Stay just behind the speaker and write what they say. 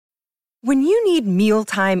When you need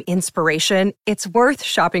mealtime inspiration, it's worth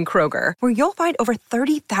shopping Kroger, where you'll find over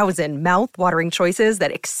 30,000 mouth-watering choices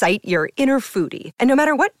that excite your inner foodie. And no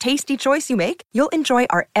matter what tasty choice you make, you'll enjoy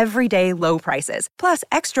our everyday low prices, plus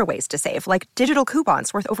extra ways to save, like digital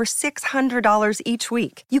coupons worth over $600 each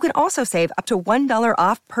week. You can also save up to $1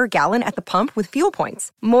 off per gallon at the pump with fuel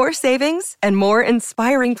points. More savings and more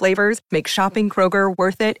inspiring flavors make shopping Kroger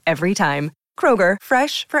worth it every time. Kroger,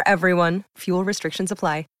 fresh for everyone. Fuel restrictions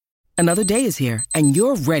apply. Another day is here, and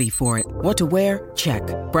you're ready for it. What to wear? Check.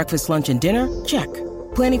 Breakfast, lunch, and dinner? Check.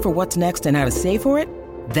 Planning for what's next and how to save for it?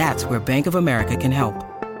 That's where Bank of America can help.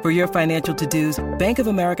 For your financial to-dos, Bank of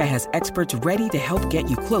America has experts ready to help get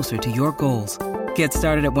you closer to your goals. Get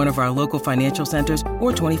started at one of our local financial centers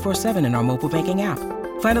or 24/7 in our mobile banking app.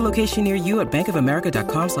 Find a location near you at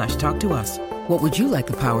bankofamerica.com/talktous. What would you like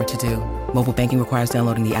the power to do? Mobile banking requires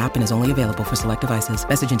downloading the app and is only available for select devices.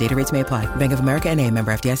 Message and data rates may apply. Bank of America N.A.,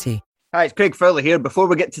 member FDIC. Hi, it's Craig Fowler here. Before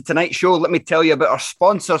we get to tonight's show, let me tell you about our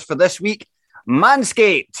sponsors for this week.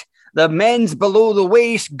 Manscaped, the men's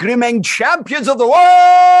below-the-waist grooming champions of the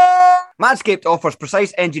world! Manscaped offers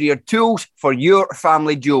precise engineered tools for your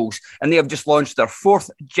family jewels, and they have just launched their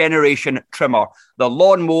 4th-generation trimmer, the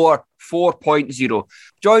Lawnmower 4.0.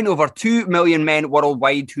 Join over 2 million men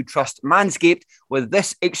worldwide who trust Manscaped with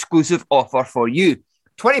this exclusive offer for you.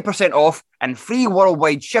 20% off and free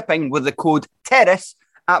worldwide shipping with the code TERRACE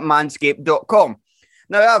at manscaped.com.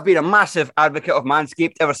 Now, I've been a massive advocate of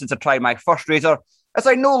Manscaped ever since I tried my first razor, as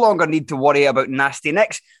I no longer need to worry about nasty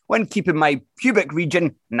nicks when keeping my pubic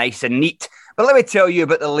region nice and neat. But let me tell you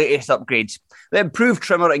about the latest upgrades. The improved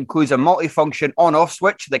trimmer includes a multifunction on-off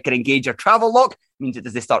switch that can engage your travel lock, means it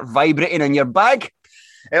doesn't start vibrating in your bag.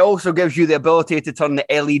 It also gives you the ability to turn the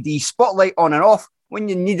LED spotlight on and off when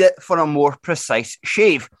you need it for a more precise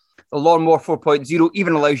shave. The Lawnmower 4.0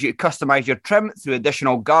 even allows you to customize your trim through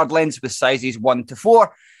additional guard lengths with sizes 1 to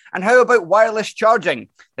 4. And how about wireless charging?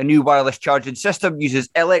 The new wireless charging system uses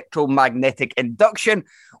electromagnetic induction,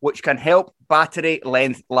 which can help battery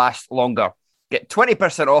length last longer. Get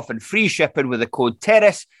 20% off and free shipping with the code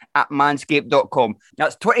TERRACE at manscaped.com.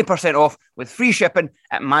 That's 20% off with free shipping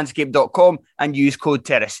at manscaped.com and use code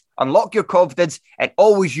TERRACE. Unlock your confidence and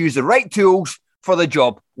always use the right tools for the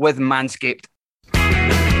job with Manscaped.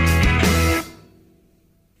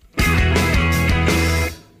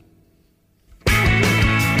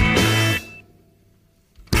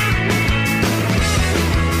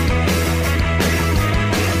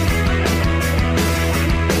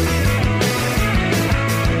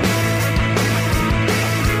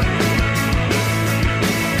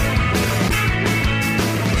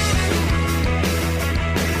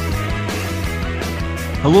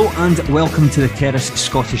 Hello and welcome to the Terrace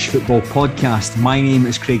Scottish Football Podcast. My name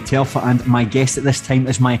is Craig Telfer and my guest at this time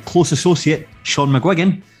is my close associate, Sean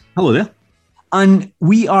McGuigan. Hello there. And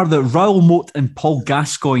we are the Raoul Moat and Paul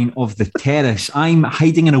Gascoigne of the Terrace. I'm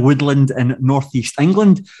hiding in a woodland in northeast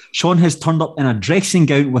England. Sean has turned up in a dressing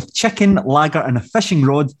gown with chicken, lager and a fishing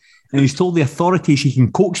rod, and he's told the authorities he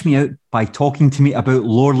can coax me out by talking to me about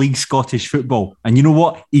lower league Scottish football. And you know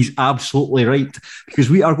what? He's absolutely right, because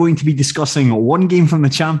we are going to be discussing one game from the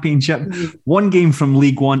Championship, one game from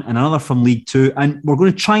League One and another from League Two. And we're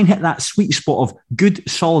going to try and hit that sweet spot of good,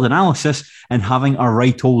 solid analysis and having a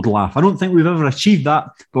right old laugh. I don't think we've ever achieved that,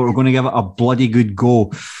 but we're going to give it a bloody good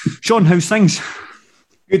go. Sean, how's things?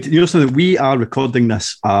 Good. You know something? We are recording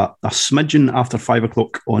this a smidgen after 5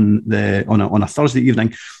 o'clock on a Thursday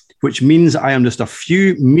evening, which means I am just a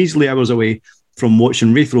few measly hours away from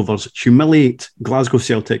watching Wraith Rovers humiliate Glasgow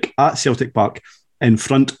Celtic at Celtic Park in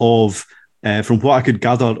front of, from what I could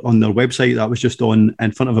gather on their website, that was just on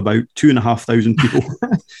in front of about 2,500 people.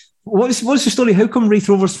 What's the story? How come Wraith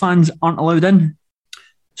Rovers fans aren't allowed in?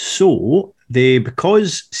 So,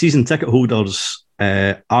 because season ticket holders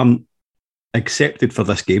aren't accepted for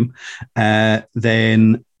this game,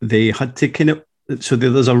 then they had to kind of, so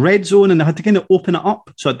there's a red zone and they had to kind of open it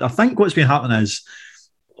up. So I think what's been happening is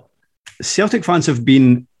Celtic fans have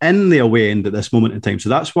been in the away end at this moment in time. So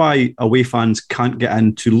that's why away fans can't get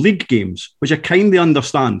into league games, which I kind of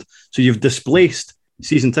understand. So you've displaced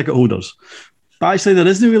season ticket holders. But actually there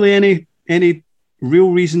isn't really any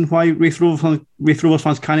real reason why Wraith Rovers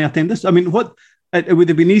fans can't attend this. I mean, it would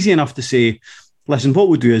have been easy enough to say, listen, what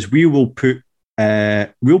we'll do is we'll put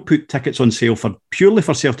tickets on sale purely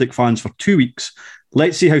for Celtic fans for 2 weeks.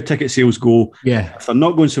 Let's see how ticket sales go. Yeah. If they're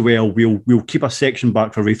not going so well, we'll keep a section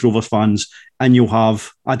back for Wraith Rovers fans, and you'll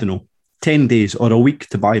have, 10 days or a week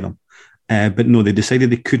to buy them. But no, they decided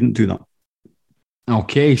they couldn't do that.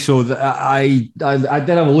 Okay, so I did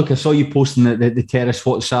have a look. I saw you posting the Terrace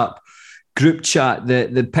WhatsApp group chat,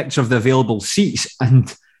 the picture of the available seats,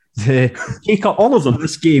 and the take up All of them.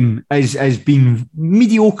 this game has been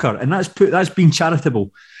mediocre, and that's been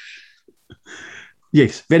charitable.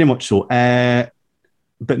 Yes, very much so.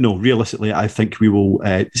 But no, realistically, I think we will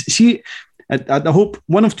see. I hope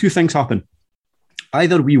one of two things happen.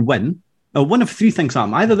 Either we win, or one of three things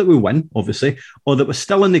happen. Either that we win, obviously, or that we're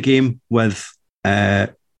still in the game with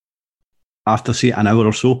after, say, an hour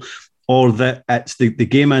or so, or that it's the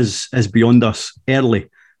game is beyond us early,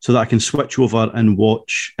 so that I can switch over and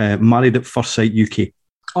watch Married at First Sight UK.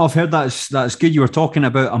 Oh, I've heard that's good. You were talking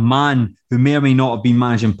about a man who may or may not have been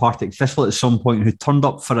managing Partick Thistle at some point who turned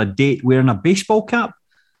up for a date wearing a baseball cap.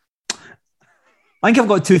 I think I've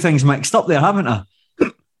got two things mixed up there, haven't I?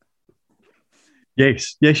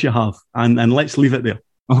 Yes, you have. And let's leave it there.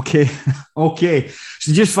 Okay.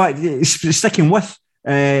 So just sticking with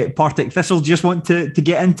Partick Thistle, do you just want to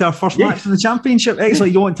get into our first match in the championship?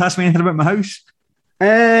 Excellent. You don't want to ask me anything about my house?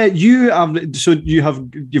 You've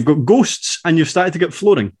got ghosts and you've started to get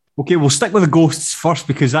flooring. Okay, we'll stick with the ghosts first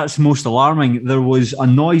because that's the most alarming. There was a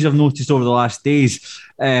noise I've noticed over the last days.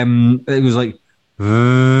 It was like...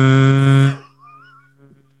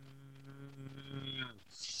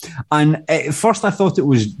 And at first I thought it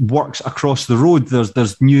was works across the road.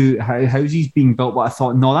 There's new houses being built, but I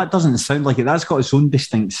thought, no, that doesn't sound like it. That's got its own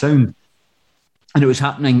distinct sound. And it was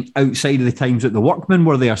happening outside of the times that the workmen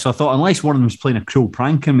were there. So I thought, unless one of them was playing a cruel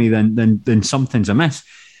prank on me, then something's amiss.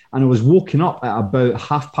 And I was woken up at about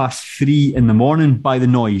 3:30 in the morning by the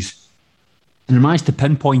noise. And I managed to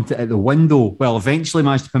pinpoint it at the window. Well, eventually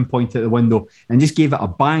managed to pinpoint it at the window and just gave it a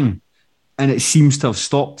bang. And it seems to have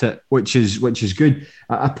stopped it, which is good.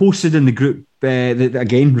 I posted in the group,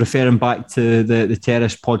 again, referring back to the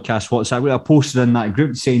Terrace podcast WhatsApp, I posted in that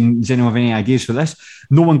group saying, does anyone have any ideas for this?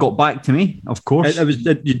 No one got back to me, of course.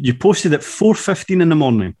 You posted at 4:15 in the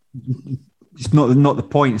morning. It's not the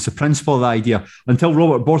point. It's the principle of the idea. Until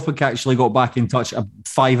Robert Borthwick actually got back in touch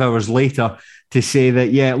 5 hours later to say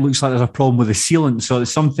that, yeah, it looks like there's a problem with the sealant. So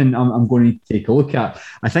it's something I'm going to need to take a look at.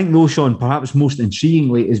 I think, though, Sean, perhaps most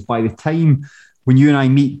intriguingly is by the time when you and I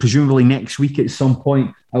meet, presumably next week at some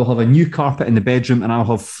point, I will have a new carpet in the bedroom and I'll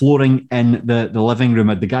have flooring in the living room.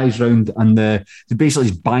 I had the guys round and they basically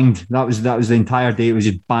just banged. That was the entire day. It was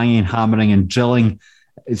just banging, hammering and drilling.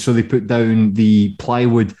 So they put down the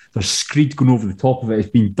plywood. There's screed going over the top of it. It's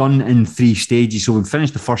been done in 3 stages. So we've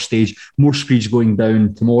finished the first stage. More screeds going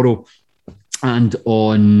down tomorrow. And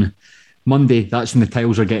on Monday, that's when the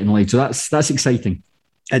tiles are getting laid. So that's exciting.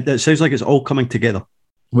 It sounds like it's all coming together.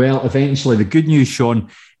 Well, eventually. The good news, Sean,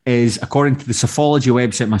 is according to the Sophology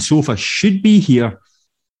website, my sofa should be here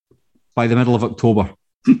by the middle of October.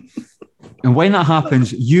 And when that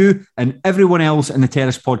happens, you and everyone else in the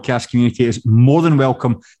Terrace podcast community is more than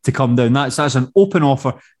welcome to come down. That's an open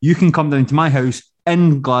offer. You can come down to my house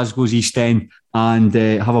in Glasgow's East End and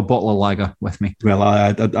have a bottle of lager with me. Well,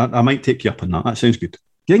 I might take you up on that. That sounds good. Do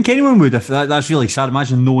you think anyone would? If that's really sad.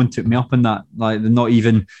 Imagine no one took me up on that. Like not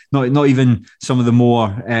even some of the more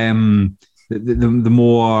the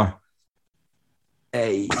more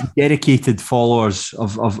dedicated followers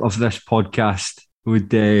of this podcast. I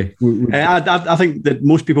think that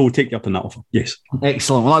most people will take you up on that offer. Yes.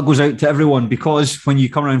 Excellent. Well, that goes out to everyone because when you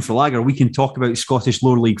come around for lager, we can talk about Scottish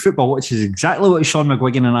lower league football, which is exactly what Sean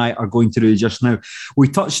McGuigan and I are going to do just now. We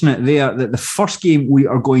touched on it there that the first game we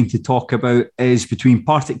are going to talk about is between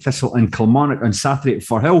Partick Thistle and Kilmarnock on Saturday at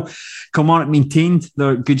Firhill. Kilmarnock maintained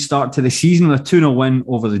their good start to the season with a 2-0 win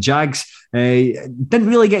over the Jags. Didn't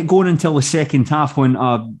really get going until the second half when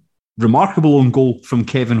remarkable own goal from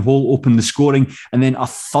Kevin Hole opened the scoring, and then a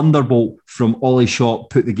thunderbolt from Ollie Shaw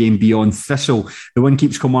put the game beyond Thistle. The win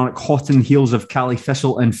keeps Kilmarnock hot in the heels of Cally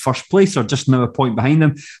Thistle in first place, or just now a point behind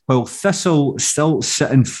them, while Thistle still sit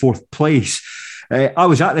in fourth place. I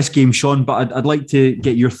was at this game, Sean, but I'd like to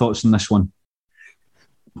get your thoughts on this one.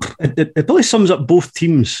 It really sums up both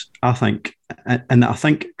teams, I think, and I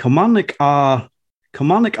think Kilmarnock are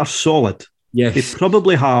solid. Yes, they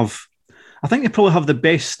probably have. I think they probably have the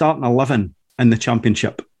best starting 11 in the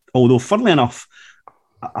championship. Although, funnily enough,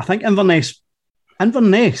 I think Inverness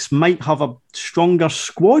might have a stronger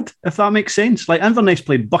squad, if that makes sense. Like Inverness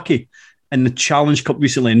played Bucky in the Challenge Cup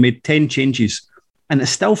recently and made 10 changes, and it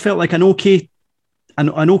still felt like an okay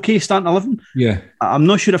starting 11. Yeah, I'm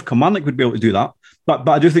not sure if Kilmarnock would be able to do that, but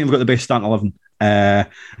I do think they've got the best starting 11.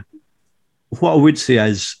 What I would say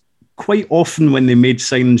is, quite often when they made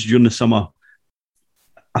signings during the summer,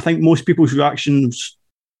 I think most people's reactions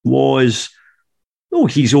was, oh,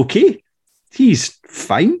 he's okay. He's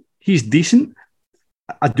fine. He's decent.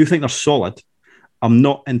 I do think they're solid. I'm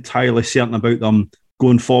not entirely certain about them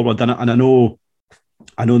going forward. And I know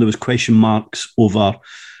there was question marks over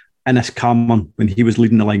Innes Cameron when he was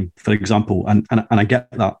leading the line, for example, and I get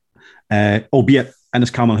that, albeit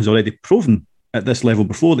Innes Cameron has already proven at this level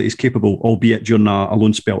before that he's capable, albeit during a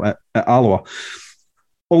loan spell at Alloa.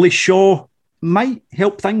 Ollie Shaw might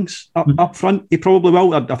help things up front. He probably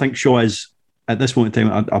will. I think Shaw is, at this moment in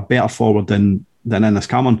time, a better forward than Innes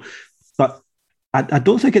Cameron. But I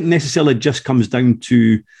don't think it necessarily just comes down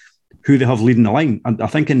to who they have leading the line. And I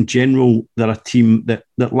think in general, they're a team that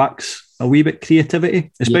lacks a wee bit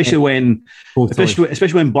creativity, especially when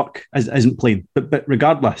Buck isn't playing. But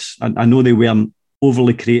regardless, I know they weren't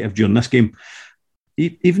overly creative during this game.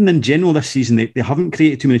 Even in general this season, they haven't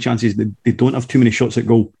created too many chances. They don't have too many shots at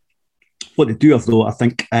goal. What they do have, though, I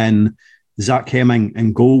think, in Zach Hemming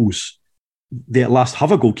and goals, they at last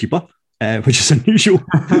have a goalkeeper, which is unusual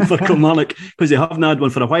for Kilmarnock because they haven't had one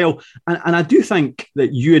for a while. And I do think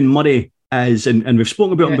that Ewan Murray is, and we've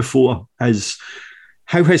spoken about him before, is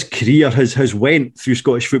how his career has went through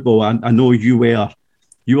Scottish football. I know you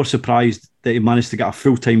were surprised that he managed to get a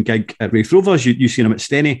full-time gig at Raith Rovers. You seen him at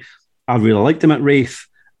Steny. I really liked him at Raith.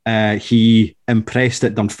 He impressed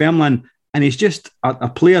at Dunfermline, and he's just a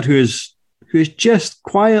player who is just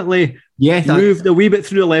quietly moved a wee bit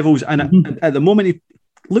through the levels. And at the moment, he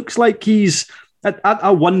looks like he's.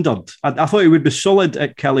 I wondered. I thought he would be solid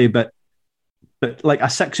at Kelly, but like a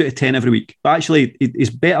 6 out of 10 every week. But actually, he's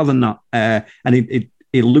better than that, and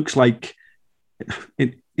he looks like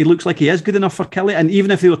he looks like he is good enough for Kelly. And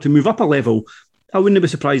even if they were to move up a level, I wouldn't be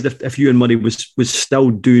surprised if Ewan Murray was still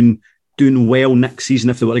doing well next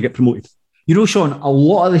season if they were to get promoted. You know, Sean, a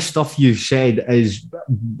lot of the stuff you've said is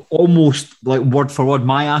almost like word for word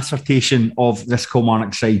my assertion of this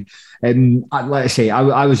Kilmarnock side. Like I say,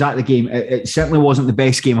 I was at the game. It certainly wasn't the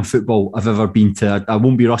best game of football I've ever been to. I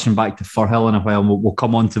won't be rushing back to Firhill in a while. We'll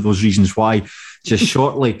come on to those reasons why just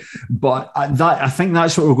shortly. But I think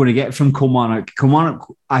that's what we're going to get from Kilmarnock.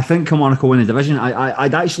 I think Kilmarnock will win the division.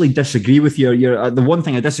 I'd actually disagree with you. The one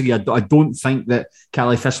thing I disagree, I don't think that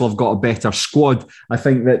Caley Thistle have got a better squad. I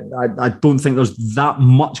think that I don't think there's that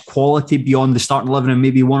much quality beyond the starting 11 and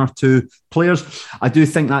maybe one or two players. I do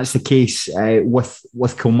think that's the case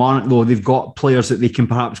with Kilmarnock, though. They've got players that they can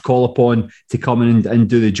perhaps call upon to come in and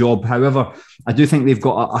do the job. However, I do think they've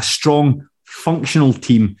got a strong, functional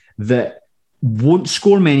team that won't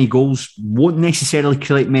score many goals, won't necessarily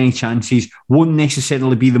create many chances, won't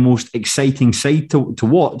necessarily be the most exciting side to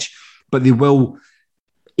watch, but they will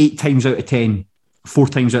 8 times out of 10, 4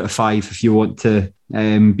 times out of 5, if you want to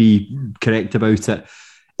be correct about it,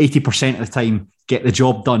 80% of the time get the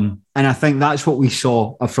job done. And I think that's what we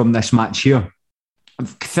saw from this match here.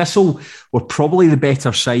 Thistle were probably the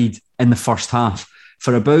better side in the first half.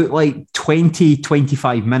 For about like 20,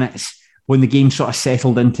 25 minutes, when the game sort of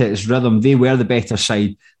settled into its rhythm, they were the better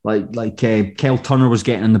side. Like Kyle Turner was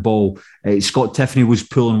getting in the ball. Scott Tiffany was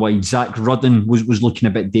pulling wide. Zach Rudden was looking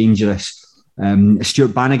a bit dangerous.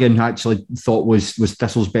 Stuart Bannigan, who I actually thought was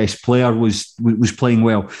Thistle's best player, was playing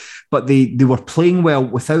well. But they were playing well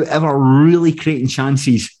without ever really creating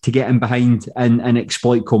chances to get in behind and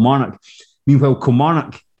exploit Kilmarnock. Meanwhile,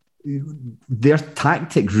 Kilmarnock, their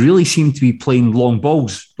tactic really seemed to be playing long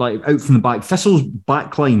balls, like out from the back. Thistle's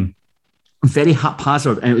backline, very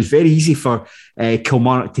haphazard, and it was very easy for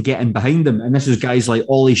Kilmarnock to get in behind them. And this was guys like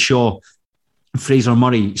Ollie Shaw, Fraser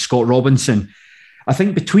Murray, Scott Robinson. I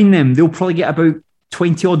think between them, they'll probably get about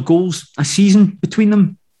 20 odd goals a season between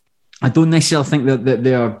them. I don't necessarily think that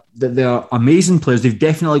they are amazing players. They've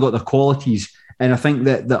definitely got their qualities, and I think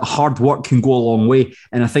that hard work can go a long way.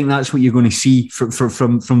 And I think that's what you're going to see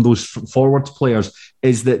from those forward players,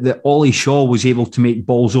 is that Ollie Shaw was able to make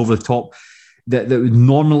balls over the top that would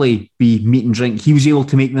normally be meat and drink. He was able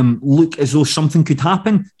to make them look as though something could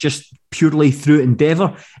happen just purely through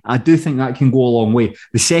endeavour. I do think that can go a long way.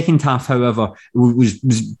 The second half, however,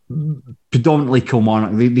 was predominantly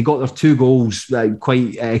Kilmarnock. They got their 2 goals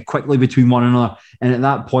quite quickly between one another, and at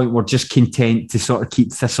that point were just content to sort of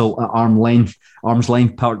keep Thistle at arm's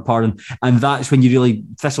length, pardon. And that's when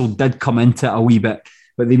Thistle did come into it a wee bit,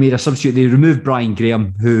 but they made a substitute. They removed Brian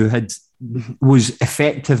Graham, who was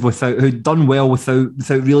effective who'd done well without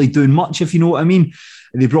really doing much, if you know what I mean.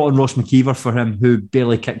 They brought in Ross McKeever for him, who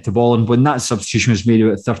barely kicked the ball. And when that substitution was made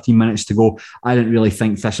about 13 minutes to go, I didn't really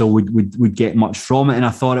think Thistle would get much from it. And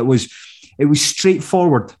I thought it was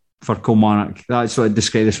straightforward for Kilmarnock. That's what I'd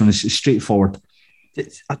describe this one as, straightforward.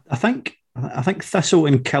 I think Thistle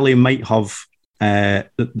and Kelly might have they're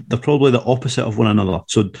probably the opposite of one another.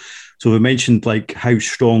 So we mentioned like how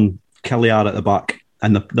strong Kelly are at the back.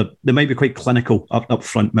 And they might be quite clinical up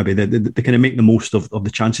front, maybe. They kind of make the most of the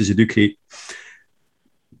chances they do create.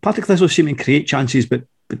 Partick Thistle seem to create chances, but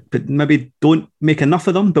but maybe don't make enough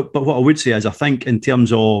of them. But what I would say is, I think in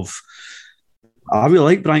terms of, I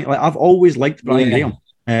really like Brian. Like, I've always liked Brian Graham,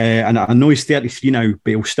 and I know he's 33 now,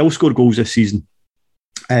 but he'll still score goals this season.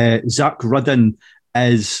 Zach Rudden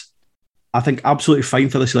is, I think, absolutely fine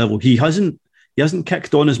for this level. He hasn't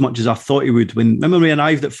kicked on as much as I thought he would. Remember when he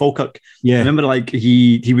arrived at Falkirk? Yeah. Remember, like,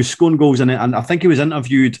 he was scoring goals in it, and I think he was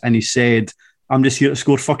interviewed and he said, "I'm just here to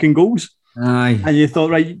score fucking goals." Aye. And you thought,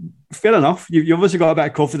 right, fair enough. You've obviously got a bit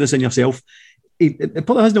of confidence in yourself. It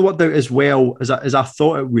probably hasn't worked out as well as I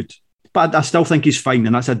thought it would, but I still think he's fine,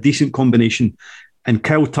 and that's a decent combination. And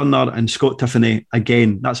Kyle Turner and Scott Tiffany,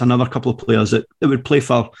 again, that's another couple of players that would play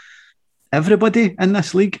for everybody in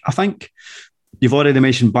this league, I think. You've already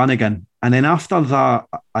mentioned Bannigan. And then after that,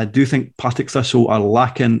 I do think Partick Thistle are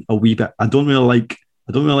lacking a wee bit. I don't really like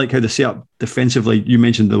how they set up defensively. You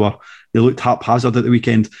mentioned they looked haphazard at the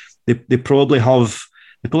weekend. They probably have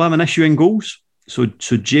an issue in goals. So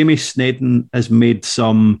Jamie Snedden has made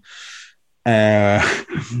some fairly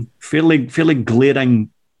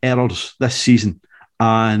glaring errors this season.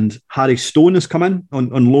 And Harry Stone has come in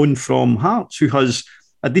on loan from Hearts, who has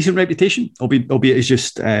a decent reputation, albeit he's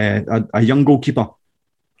just a young goalkeeper.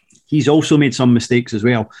 He's also made some mistakes as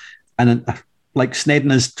well. And like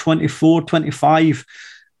Snedden is 24, 25.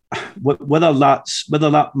 Whether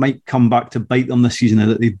that might come back to bite them this season,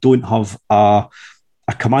 that they don't have a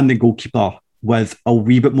commanding goalkeeper with a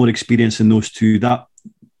wee bit more experience than those two, that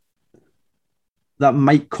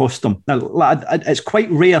might cost them. Now, it's quite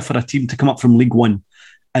rare for a team to come up from League One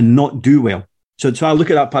and not do well. So I look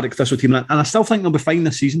at that Partick Thistle team, and I still think they'll be fine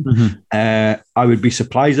this season. Mm-hmm. I would be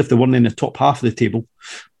surprised if they weren't in the top half of the table,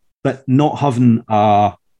 but not having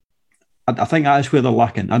I think that's where they're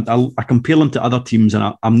lacking. I compare them to other teams,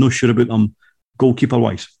 and I'm not sure about them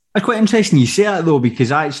goalkeeper-wise. It's quite interesting you say that, though,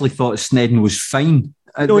 because I actually thought Snedden was fine.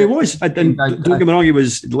 No, he was. Don't get me wrong. He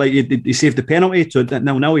was like he saved the penalty. So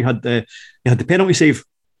now he had the penalty save,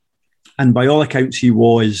 and by all accounts, he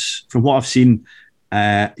was, from what I've seen,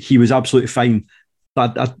 he was absolutely fine.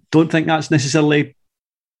 But I don't think that's necessarily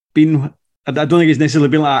been. I don't think it's necessarily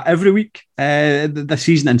been like that every week this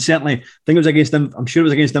season, and certainly I think it was against them. I'm sure it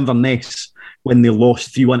was against Inverness when they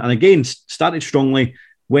lost 3-1, and again started strongly,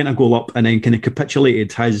 went a goal up, and then kind of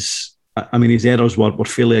capitulated. His errors were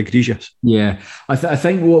fairly egregious. Yeah, I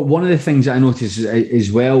think one of the things that I noticed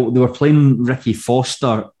as well, they were playing Ricky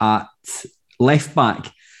Foster at left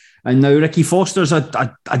back. And now Ricky Foster's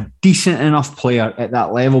a decent enough player at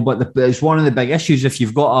that level, but it's one of the big issues. If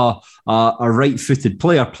you've got a right-footed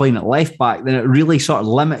player playing at left back, then it really sort of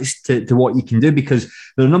limits to what you can do, because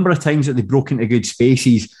there are a number of times that they broke into good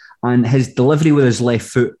spaces and his delivery with his left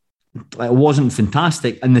foot wasn't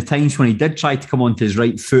fantastic. And the times when he did try to come onto his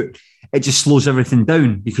right foot, it just slows everything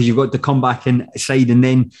down because you've got to come back inside and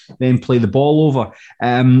then play the ball over.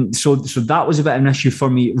 So that was a bit of an issue for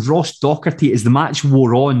me. Ross Docherty, as the match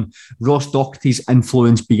wore on, Ross Docherty's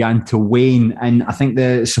influence began to wane, and I think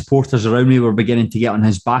the supporters around me were beginning to get on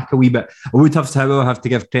his back a wee bit. I would have to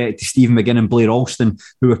give credit to Stephen McGinn and Blair Alston,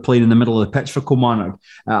 who were playing in the middle of the pitch for Kilmarnock.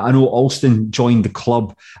 I know Alston joined the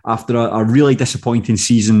club after a really disappointing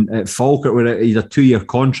season at Falkirk, where he had a 2-year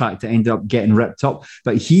contract that ended up getting ripped up,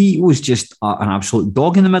 but he was just an absolute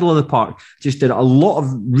dog in the middle of the park. Just did a lot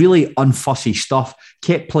of really unfussy stuff,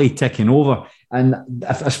 kept play ticking over. And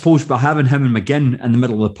I suppose by having him and McGinn in the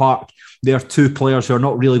middle of the park, they're two players who are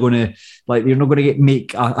not really going to, you're not going to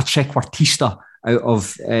make a trequartista out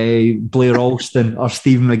of Blair Alston or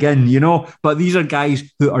Stephen McGinn, But these are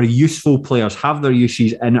guys who are useful players, have their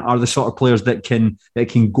uses, and are the sort of players that can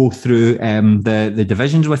go through the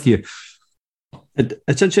divisions with you.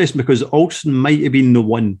 It's interesting because Alston might have been the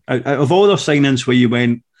one out of all their signings where you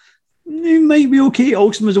went, he might be okay.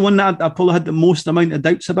 Alston was the one that I probably had the most amount of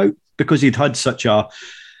doubts about, because he'd had such a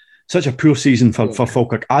poor season for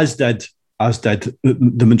Falkirk, as did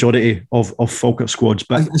the majority of Falkirk squads.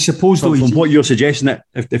 But I suppose from what you're suggesting, that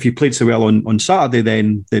if he played so well on Saturday,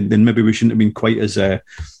 then maybe we shouldn't have been quite as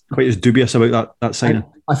dubious about that signing.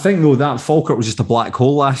 I think, though, that Falkirk was just a black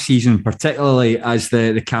hole last season, particularly as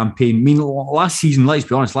the campaign. I mean, last season, let's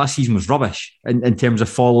be honest, last season was rubbish in terms of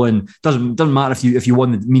following. Doesn't matter if you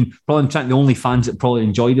won. Probably the only fans that probably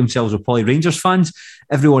enjoyed themselves were probably Rangers fans.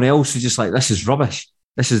 Everyone else was just like, this is rubbish.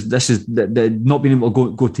 This is the not being able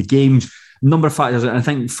to go to games. Number of factors, and I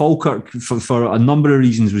think Falkirk, for a number of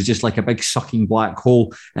reasons, was just like a big sucking black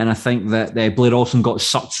hole. And I think that Blair Alston got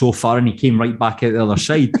sucked so far and he came right back out the other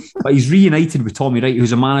side. But he's reunited with Tommy Wright,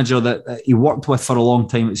 who's a manager that he worked with for a long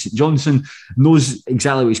time at St Johnstone, knows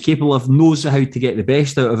exactly what he's capable of, knows how to get the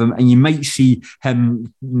best out of him. And you might see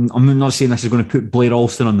him, I'm not saying this is going to put Blair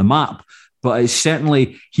Alston on the map, but it's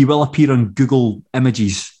certainly, he will appear on Google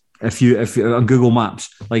Images if you on Google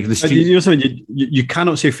Maps, like the street. You know something, you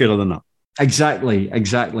cannot say fairer than that. Exactly.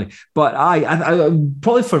 But I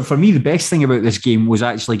probably for me, the best thing about this game was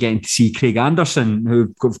actually getting to see Craig Anderson,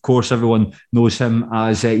 who, of course, everyone knows him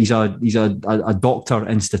as he's a doctor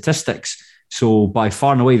in statistics. So by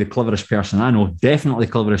far and away the cleverest person I know, definitely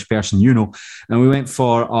the cleverest person you know. And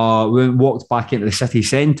we walked back into the city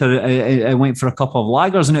centre and went for a couple of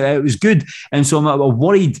lagers, and it was good. And so I'm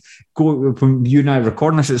worried when you and I are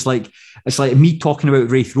recording this, it's like me talking about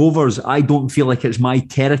Wraith Rovers. I don't feel like it's my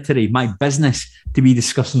territory, my business to be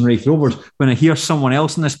discussing Wraith Rovers. When I hear someone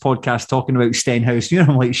else in this podcast talking about Stenhouse,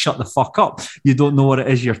 I'm like, shut the fuck up. You don't know what it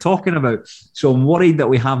is you're talking about. So I'm worried that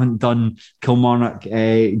we haven't done Kilmarnock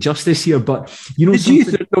justice here. But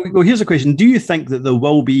here's a question. Do you think that there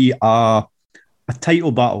will be a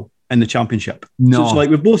title battle in the Championship? No. So like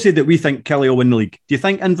we've both said that we think Kelly will win the league. Do you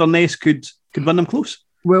think Inverness could win them close?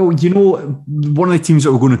 Well, one of the teams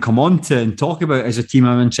that we're going to come on to and talk about is a team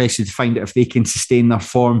I'm interested to find out if they can sustain their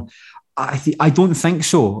form. I don't think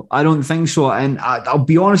so. And I'll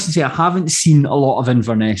be honest and say I haven't seen a lot of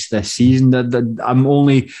Inverness this season. I'm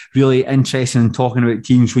only really interested in talking about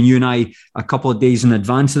teams when you and I, a couple of days in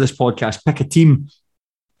advance of this podcast, pick a team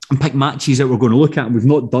and pick matches that we're going to look at. And we've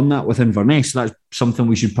not done that with Inverness. So that's something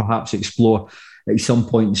we should perhaps explore at some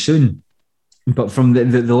point soon. But from the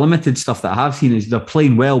limited stuff that I have seen is they're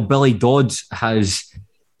playing well. Billy Dodds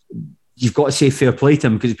you've got to say fair play to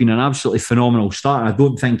him because it's been an absolutely phenomenal start. I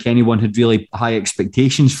don't think anyone had really high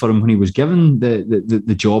expectations for him when he was given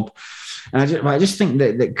the job. And I just think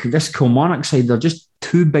that this Kilmarnock side, they're just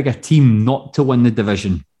too big a team not to win the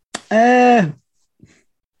division. They're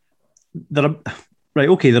a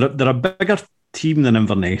bigger team than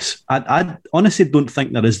Inverness. I honestly don't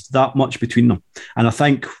think there is that much between them. And I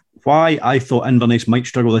think why I thought Inverness might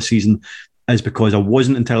struggle this season is because I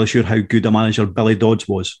wasn't entirely sure how good a manager Billy Dodds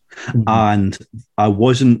was. Mm-hmm. And I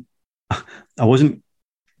wasn't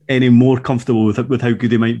any more comfortable with how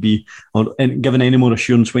good he might be or given any more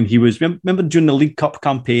assurance when he was... Remember during the League Cup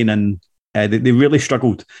campaign and they really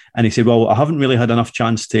struggled and he said, well, I haven't really had enough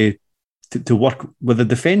chance to work with the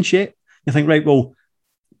defence yet. You think, right, well,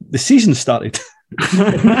 the season started.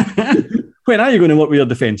 When are you going to work with your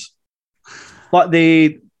defence? But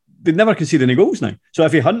they never conceded any goals now. So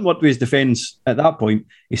if he hadn't worked with his defence at that point,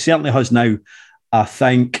 he certainly has now. I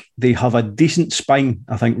think they have a decent spine.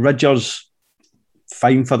 I think Ridger's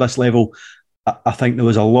fine for this level. I think there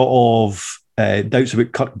was a lot of doubts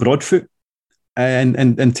about Kirk Broadfoot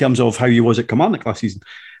in terms of how he was at Kilmarnock last season.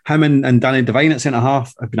 Him and Danny Devine at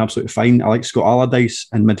centre-half have been absolutely fine. I like Scott Allardyce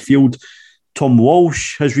in midfield. Tom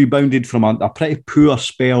Walsh has rebounded from a pretty poor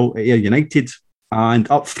spell at Ayr United.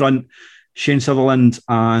 And up front, Shane Sutherland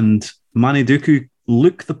and Manny Duku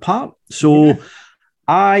look the part. So,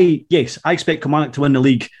 I expect Kilmarnock to win the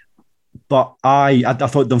league, but I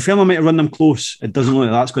thought Dunfermline might run them close. It doesn't look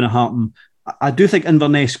like that's going to happen. I do think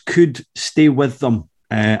Inverness could stay with them,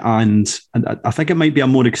 and I think it might be a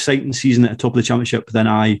more exciting season at the top of the Championship than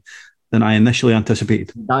I initially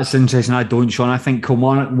anticipated. That's interesting. I don't, Sean. I think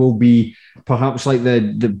Kilmarnock will be perhaps like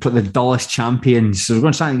the dullest champions. So we're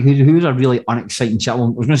going to say who's a really unexciting chat. I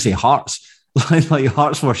was going to say Hearts. like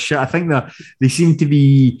Hearts were shit. I think they seem to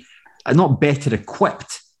be not better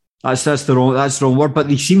equipped. That's the wrong word. But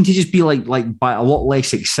they seem to just be like by a lot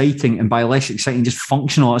less exciting, and by less exciting, just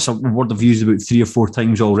functional. That's a word I've used about 3 or 4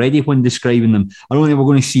 times already when describing them. I don't think we're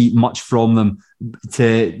going to see much from them.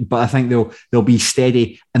 But I think they'll be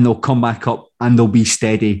steady and they'll come back up and they'll be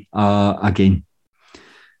steady again.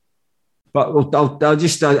 But I'll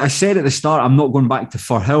just, I said at the start, I'm not going back to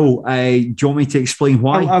Firhill. Do you want me to explain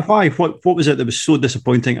why? Why? What was it that was so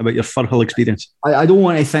disappointing about your Firhill experience? I don't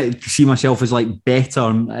want to see myself as like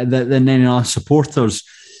better than any other supporters.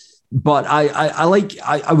 But I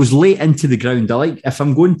was late into the ground. If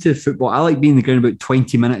I'm going to football, I like being in the ground about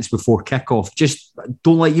 20 minutes before kickoff. Just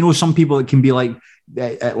don't like, some people that can be like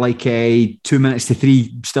 2 minutes to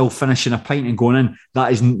 3 still finishing a pint and going in.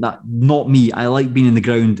 That is not me. I like being in the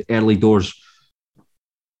ground early doors.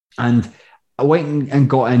 And I went and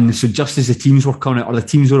got in. So just as the teams were coming out, or the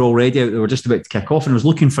teams were already out, they were just about to kick off, and I was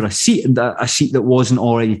looking for a seat that wasn't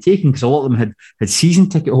already taken because a lot of them had season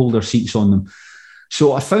ticket holder seats on them.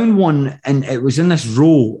 So I found one, and it was in this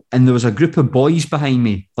row, and there was a group of boys behind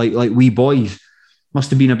me, like wee boys. Must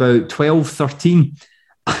have been about 12, 13.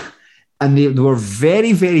 And they were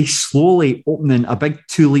very, very slowly opening a big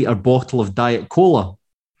 2-litre bottle of Diet Cola.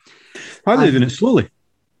 Why are they doing it slowly?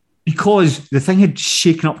 Because the thing had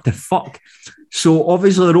shaken up to fuck. So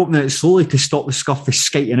obviously they're opening it slowly to stop the scuff from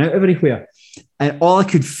skiting out everywhere. And all I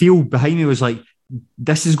could feel behind me was like,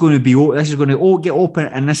 this is going to get open,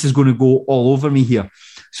 and this is going to go all over me here.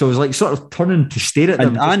 So I was like sort of turning to stare at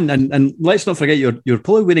them. And let's not forget, you're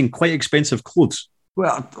probably wearing quite expensive clothes.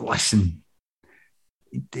 Well, listen,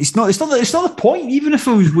 it's not the point. Even if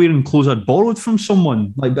I was wearing clothes I'd borrowed from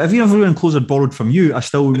someone, like if you're ever wearing clothes I'd borrowed from you, I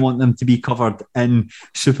still would want them to be covered in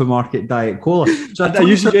supermarket Diet Cola. So are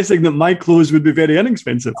you suggesting that my clothes would be very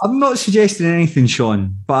inexpensive? I'm not suggesting anything,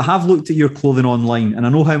 Sean, but I have looked at your clothing online, and I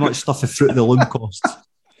know how much stuff a Fruit of the Loom costs.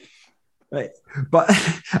 Right. But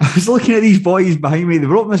I was looking at these boys behind me. They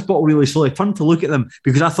were opening this bottle really slowly. I turned to look at them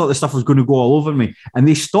because I thought the stuff was going to go all over me. And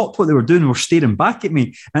they stopped what they were doing and were staring back at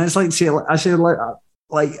me. And it's like, I said,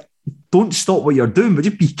 don't stop what you're doing, but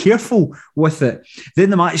just be careful with it.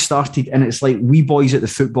 Then the match started, and it's like wee boys at the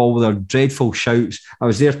football with their dreadful shouts. I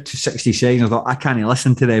was there to 60 seconds. I thought, I can't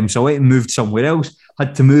listen to them. So I went and moved somewhere else.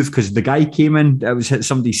 Had to move because the guy came in. I was hit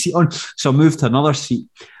somebody's seat on. So I moved to another seat.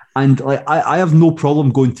 And like I have no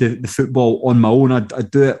problem going to the football on my own. I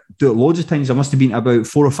do it loads of times. I must have been about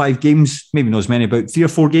 4 or 5 games, maybe not as many, about 3 or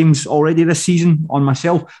 4 games already this season on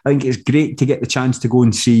myself. I think it's great to get the chance to go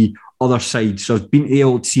and see other sides. So I've been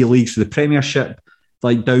able to see leagues for the Premiership,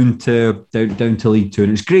 like down to League Two,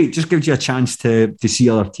 and it's great. It just gives you a chance to see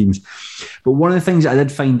other teams. But one of the things I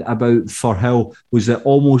did find about Firhill was that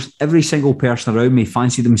almost every single person around me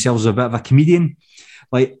fancied themselves a bit of a comedian.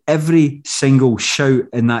 Like every single shout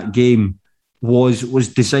in that game was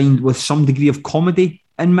designed with some degree of comedy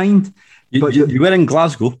in mind. But you were in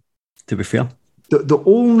Glasgow, to be fair. The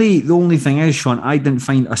only thing is, Sean, I didn't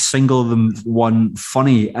find a single of them one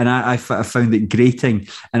funny, and I found it grating.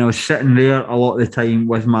 And I was sitting there a lot of the time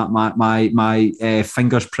with my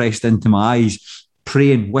fingers pressed into my eyes,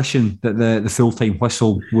 praying, wishing that the full-time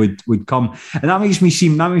whistle would come. And that makes me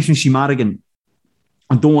seem arrogant.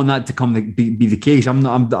 I don't want that to be the case. You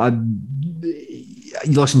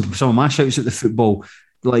listen to some of my shouts at the football,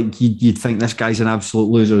 like you'd think this guy's an absolute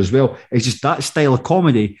loser as well. It's just that style of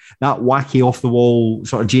comedy, that wacky off the wall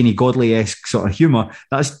sort of Janie Godley-esque sort of humour.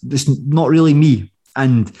 That's not really me.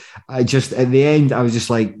 And I just at the end, I was just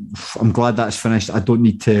like, I'm glad that's finished. I don't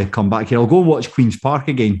need to come back here. I'll go and watch Queen's Park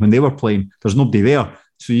again when they were playing. There's nobody there,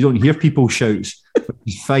 so you don't hear people's shouts.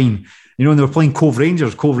 It's fine. You know, when they were playing Cove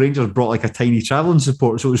Rangers brought like a tiny travelling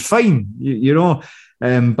support, so it was fine, you know.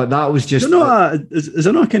 But that was just... Is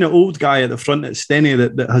there not a kind of old guy at the front at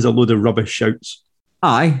Steny that has a load of rubbish shouts?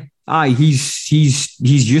 Aye, he's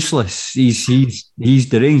useless. He's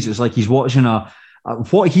deranged. It's like he's watching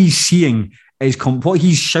what he's seeing is what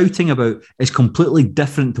he's shouting about is completely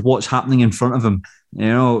different to what's happening in front of him. You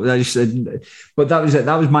know, but that was it.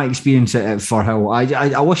 That was my experience at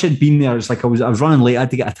Firhill. I wish I'd been there. It's like I was running late. I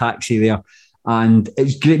had to get a taxi there, and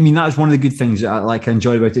it's great. I mean, that's one of the good things that I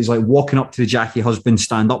enjoyed about it. Is like walking up to the Jackie Husband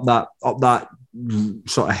stand up that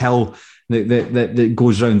sort of hill that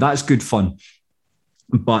goes round. That's good fun.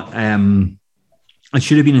 But I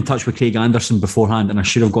should have been in touch with Craig Anderson beforehand, and I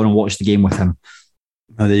should have gone and watched the game with him.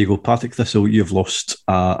 Oh, there you go, Partick Thistle. You've lost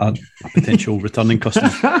a potential returning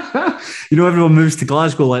customer. You know, everyone moves to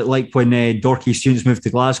Glasgow, like when Dorky students move to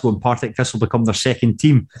Glasgow and Partick Thistle become their second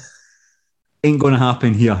team. Ain't going to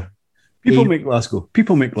happen here. People make Glasgow.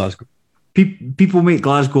 People make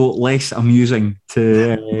Glasgow less amusing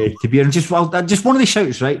to be in. Just one of the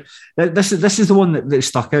shouts, right? This is the one that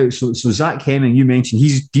stuck out. So Zach Hemming, you mentioned,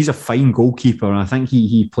 he's a fine goalkeeper, and I think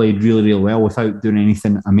he played really, really well without doing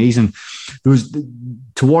anything amazing.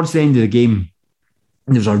 Towards the end of the game,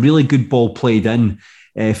 there was a really good ball played in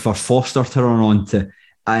for Foster to run onto.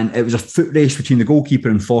 And it was a foot race between the goalkeeper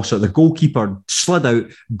and Foster. The goalkeeper slid out,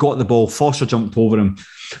 got the ball. Foster jumped over him,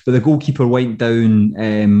 but the goalkeeper went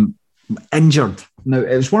down injured. Now,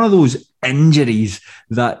 it was one of those injuries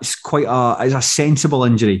that's it's a sensible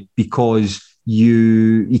injury because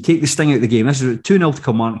you take the sting out of the game. This is 2-0 to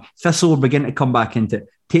come on. Thistle will begin to come back into it,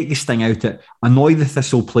 take the sting out of it, annoy the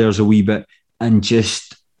Thistle players a wee bit, and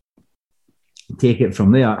just take it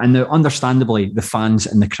from there. And now, understandably, the fans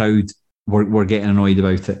and the crowd were getting annoyed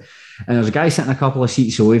about it. And there's a guy sitting a couple of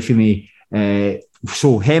seats away from me.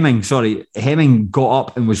 So Hemming got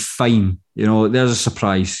up and was fine. You know, there's a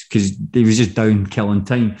surprise because he was just down killing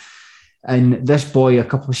time. And this boy, a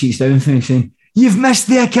couple of seats down from me, saying, "You've missed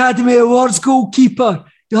the Academy Awards goalkeeper.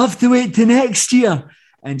 You'll have to wait till next year."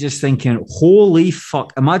 And just thinking, holy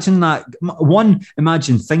fuck. Imagine that. One,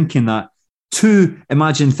 imagine thinking that. Two,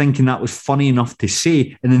 imagine thinking that was funny enough to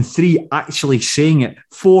say. And then three, actually saying it.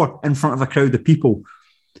 Four, in front of a crowd of people.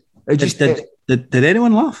 Did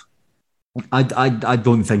anyone laugh? I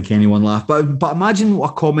don't think anyone laughed. But imagine a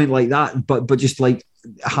comment like that, but just like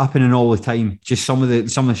happening all the time. Just some of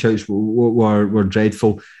the shouts were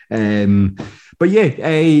dreadful. But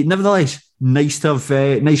yeah, nevertheless, nice to have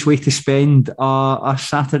nice way to spend a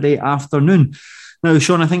Saturday afternoon. Now,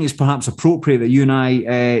 Sean, I think it's perhaps appropriate that you and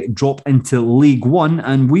I drop into League One,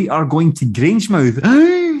 and we are going to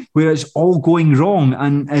Grangemouth, where it's all going wrong.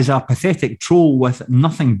 And as a pathetic troll with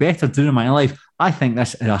nothing better to do in my life, I think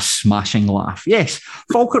this is a smashing laugh. Yes,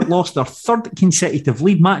 Falkirk lost their third consecutive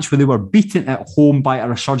league match where they were beaten at home by a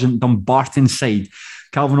resurgent Dumbarton side.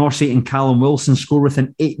 Calvin Orsay and Callum Wilson scored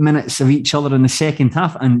within 8 minutes of each other in the second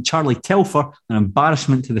half, and Charlie Telfer, an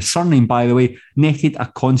embarrassment to the surname by the way, netted a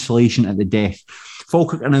consolation at the death.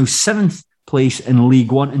 Falkirk are now 7th place in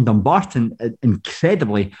League One, and Dumbarton,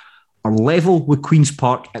 incredibly, are level with Queen's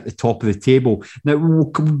Park at the top of the table. Now,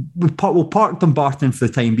 we'll park Dumbarton for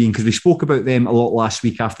the time being because we spoke about them a lot last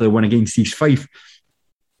week after the win against East Fife.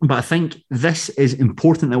 But I think this is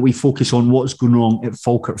important that we focus on what's going wrong at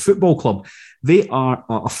Falkirk Football Club. They are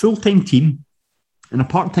a full-time team in a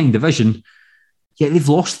part-time division, yet they've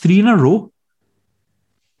lost 3 in a row.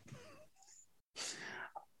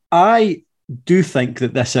 I do think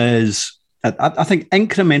that this is, I think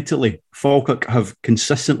incrementally, Falkirk have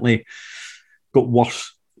consistently got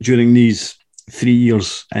worse during these 3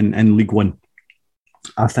 years in League One.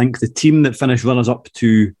 I think the team that finished runners-up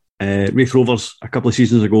to Wraith Rovers a couple of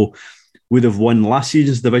seasons ago would have won last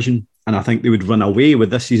season's division, and I think they would run away with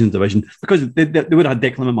this season's division because they would have had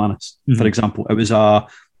Declan McManus, for example. It was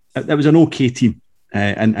an okay team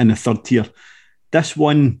in the third tier. This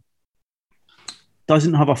one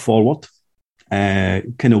doesn't have a forward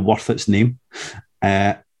kind of worth its name.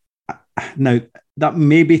 Now, that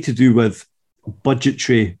may be to do with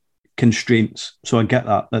budgetary constraints. So I get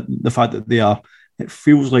that the fact that it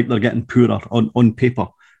feels like they're getting poorer on paper,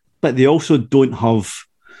 but they also don't have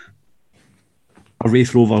a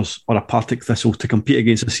Wraith Rovers or a Partick Thistle to compete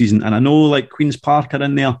against this season. And I know like Queen's Park are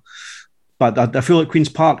in there, but I feel like Queen's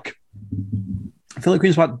Park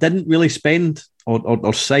didn't really spend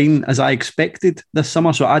or sign as I expected this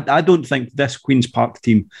summer. So I don't think this Queen's Park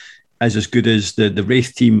team is as good as the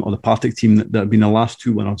Wraith team or the Partick team that have been the last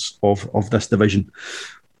 2 winners of this division.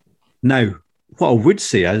 Now, what I would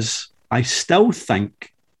say is I still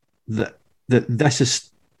think that this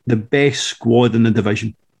is the best squad in the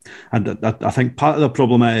division. And I think part of the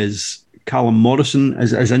problem is Callum Morrison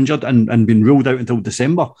is injured and been ruled out until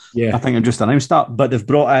December. Yeah, I think I just announced that. But they've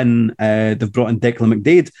brought in Declan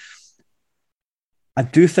McDade. I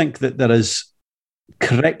do think that there is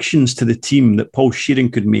corrections to the team that Paul Shearing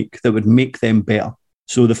could make that would make them better.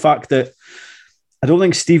 So the fact that I don't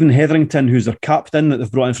think Stephen Hetherington, who's their captain that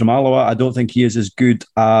they've brought in from Alloa, I don't think he is as good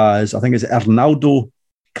as I think it's Arnaldo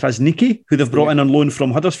Krasniki, who they've brought in on loan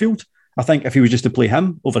from Huddersfield. I think if he was just to play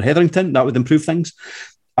him over Hetherington, that would improve things.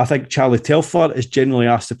 I think Charlie Telfer is generally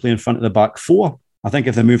asked to play in front of the back 4. I think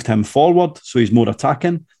if they moved him forward, so he's more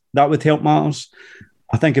attacking, that would help matters.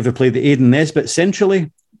 I think if they played the Aidan Nesbitt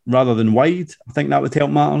centrally rather than wide, I think that would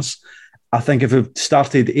help matters. I think if we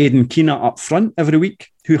started Aidan Keena up front every week,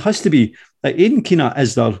 who has to be, like Aidan Keena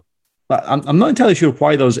is their, I'm not entirely sure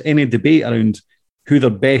why there's any debate around who their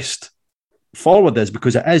best forward is,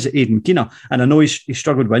 because it is Aidan Keena, and I know he's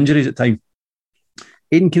struggled with injuries at times.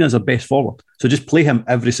 Aidan Keena's our best forward, so just play him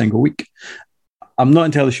every single week. I'm not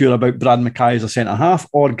entirely sure about Brad Mackay as a centre-half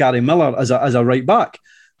or Gary Miller as a right-back,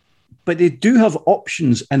 but they do have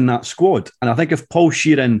options in that squad, and I think if Paul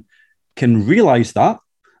Shearing can realise that,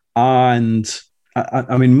 and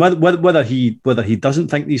I mean whether he doesn't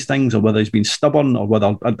think these things or whether he's been stubborn or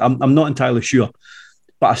whether I'm not entirely sure,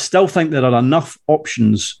 but I still think there are enough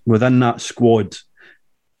options within that squad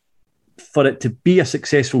for it to be a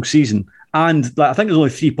successful season. And I think there's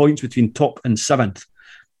only 3 points between top and 7th.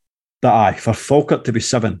 But for Falkirk to be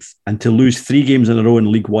 7th and to lose 3 games in a row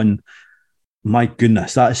in League One, my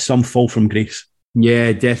goodness, that is some fall from grace.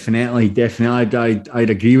 Yeah, definitely. I'd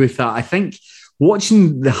agree with that. I think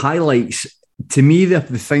watching the highlights, to me, the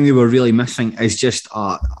thing they were really missing is just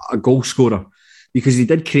a goal scorer, because he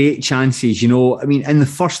did create chances. You know, I mean, in the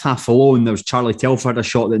first half alone, there was Charlie Telfer had a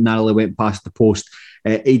shot that narrowly went past the post.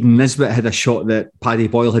 Aidan Nesbitt had a shot that Paddy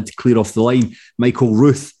Boyle had to clear off the line. Michael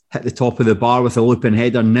Ruth hit the top of the bar with a looping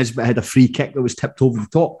header. Nesbitt had a free kick that was tipped over the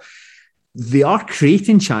top. They are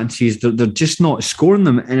creating chances. They're just not scoring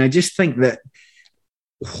them. And I just think that,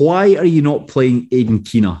 why are you not playing Aidan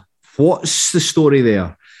Keena? What's the story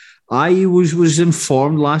there? I was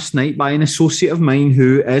informed last night by an associate of mine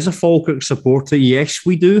who is a Falkirk supporter. Yes,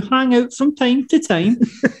 we do hang out from time to time.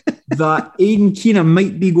 That Aidan Keena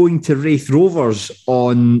might be going to Wraith Rovers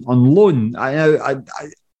on loan.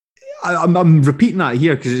 I'm repeating that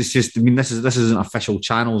here because it's just, I mean, this isn't official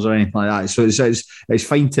channels or anything like that. So it's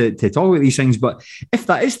fine to talk about these things. But if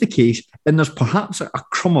that is the case, and there's perhaps a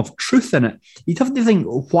crumb of truth in it, you'd have to think,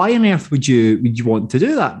 why on earth would you want to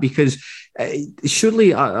do that? Because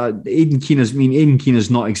surely Aidan Keane is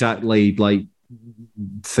not exactly like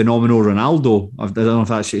phenomenal Ronaldo. I don't know if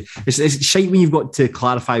that's it's shite when you've got to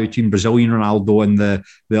clarify between Brazilian Ronaldo and the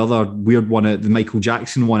other weird one, the Michael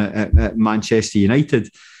Jackson one at Manchester United.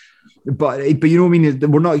 But you know what I mean?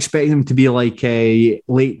 We're not expecting him to be like a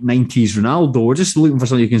late 90s Ronaldo. We're just looking for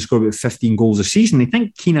somebody who can score about 15 goals a season. I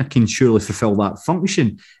think Keane can surely fulfill that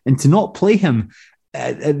function. And to not play him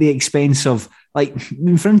at the expense of, like,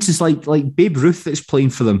 for instance, like Babe Ruth that's playing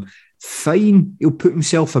for them, fine, he'll put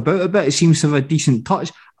himself about a bit. It seems to have a decent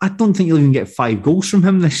touch. I don't think you'll even get 5 goals from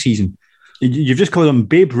him this season. You've just called him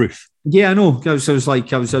Babe Ruth. Yeah, I know. I was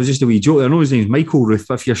just a wee joke. I know his name's Michael Ruth,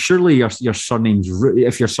 but if your surname's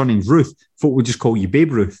Ruth, folk would just call you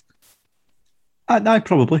Babe Ruth.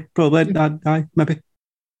 Probably, maybe.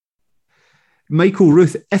 Michael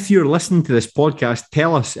Ruth, if you're listening to this podcast,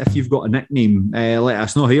 tell us if you've got a nickname. Let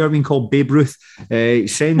us know. Have you ever been called Babe Ruth?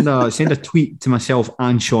 Send a tweet to myself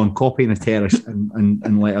and Sean, copy in the terrace,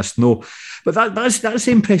 and let us know. But that's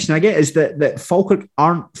the impression I get, is that Falkirk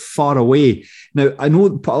aren't far away. Now, I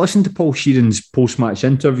listened to Paul Sheeran's post-match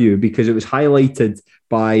interview because it was highlighted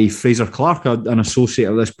by Fraser Clark, an associate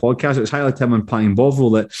of this podcast. It was highlighted him on Planning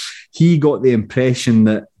Bovril that he got the impression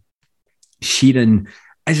that Sheeran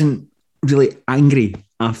isn't really angry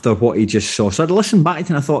after what he just saw. So I'd listened back to it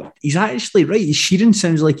and I thought, he's actually right. Sheeran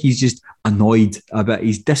sounds like he's just annoyed a bit.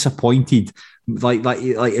 He's disappointed, like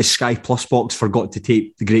his Sky Plus box forgot to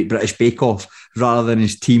tape the Great British Bake Off, rather than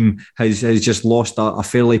his team has just lost a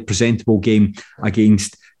fairly presentable game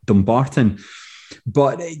against Dumbarton.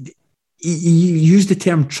 But he used the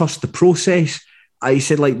term trust the process. I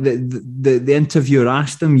said, like, the interviewer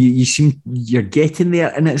asked him, you're getting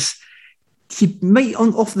there, and you might,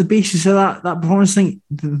 off the basis of that performance, think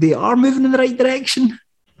they are moving in the right direction.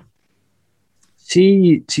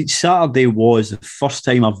 See, Saturday was the first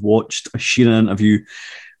time I've watched a Sheeran interview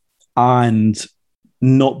and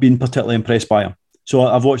not been particularly impressed by him. So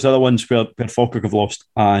I've watched other ones where Falkirk have lost,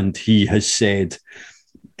 and he has said,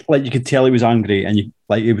 like, you could tell he was angry, and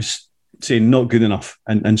he was saying not good enough,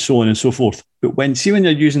 and so on and so forth. But when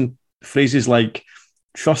you're using phrases like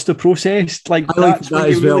trust the process, that's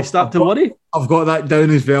when you really start to worry. I've got that down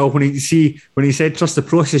as well. When he said trust the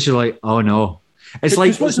process, you're like, oh no. What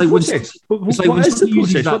is the process?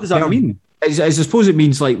 What does that mean? I suppose it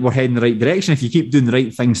means, like, we're heading the right direction. If you keep doing the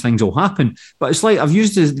right things will happen. But it's like, I've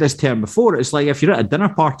used this term before. It's like if you're at a dinner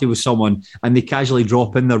party with someone and they casually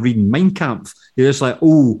drop in, they're reading Mein Kampf, you're just like,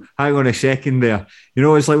 oh, hang on a second there. You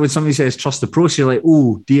know, it's like when somebody says trust the process, you're like,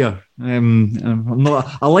 oh dear.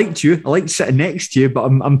 I liked you. I liked sitting next to you, but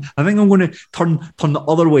I think I'm going to turn the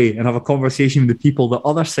other way and have a conversation with the people the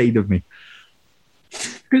other side of me.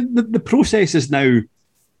 Because the process is now,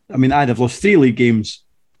 I mean, I'd have lost 3 league games,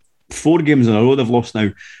 4 games in a row they've lost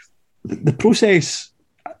now. The process,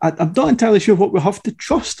 I'm not entirely sure what we have to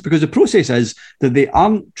trust, because the process is that they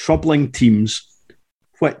aren't troubling teams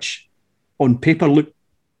which on paper look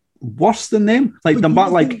worse than them. Like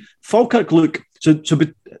Dumbarton, like Falkirk look, so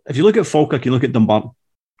if you look at Falkirk, you look at Dumbarton,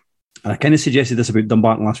 and I kind of suggested this about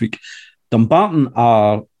Dumbarton last week. Dumbarton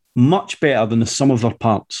are much better than the sum of their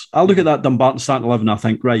parts. I look at that Dumbarton starting 11 and I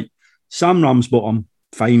think, right, Sam Ramsbottom,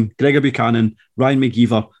 fine, Gregor Buchanan, Ryan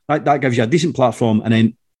McGeever, that gives you a decent platform.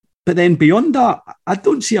 But then beyond that, I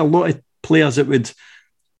don't see a lot of players that would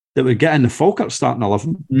get in the Falkirk starting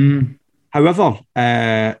 11. However,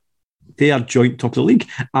 they are joint top of the league.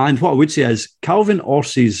 And what I would say is Calvin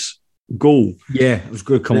Orsi's goal, it was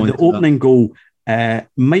good. The opening goal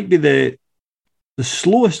might be the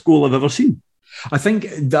slowest goal I've ever seen. I think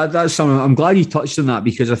that's something. I'm glad you touched on that,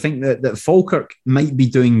 because I think that Falkirk might be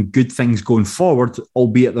doing good things going forward,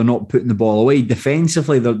 albeit they're not putting the ball away.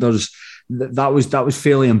 Defensively, that was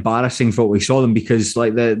fairly embarrassing for what we saw them, because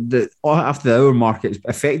like the after the hour mark,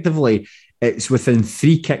 it's within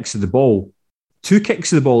 3 kicks of the ball, 2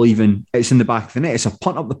 kicks of the ball even. It's in the back of the net. It's a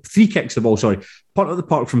punt up the 3 kicks of the ball. Punt up the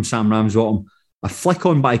park from Sam Ramsbottom, a flick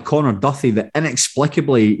on by Connor Duthie that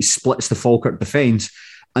inexplicably splits the Falkirk defence.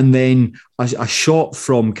 And then a shot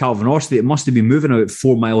from Calvin Orsi that must have been moving about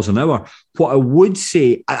 4 miles an hour. What I would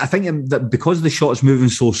say, I think that because the shot's moving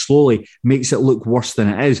so slowly makes it look worse than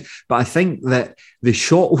it is. But I think that the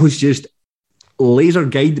shot was just laser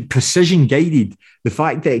guided, precision guided. The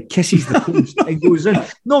fact that it kisses the post and goes in.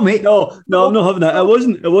 No, mate. No, I'm not having that. It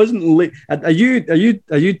wasn't.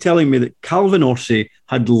 Are you telling me that Calvin Orsay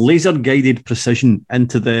had laser guided precision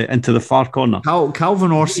into the far corner?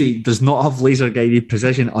 Calvin Orsay does not have laser guided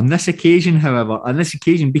precision on this occasion. However,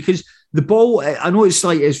 because the ball, I know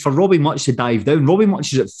it's for Robbie Much to dive down. Robbie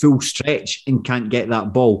Much is at full stretch and can't get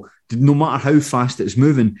that ball, no matter how fast it's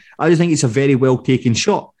moving. I just think it's a very well taken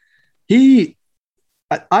shot.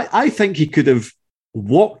 I think he could have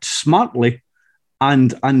walked smartly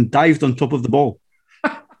and dived on top of the ball.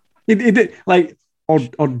 he did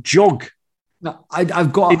or jog. No,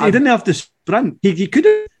 I've got. He didn't have to sprint. He could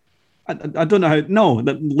have. I don't know how. No,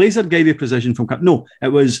 the laser guided precision from. No, it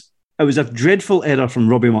was a dreadful error from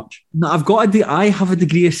Robbie Much. No, I have a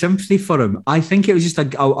degree of sympathy for him. I think it was just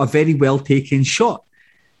a very well taken shot.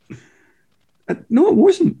 No, it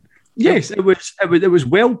wasn't. Yes, it was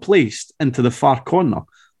well placed into the far corner,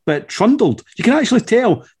 but trundled. You can actually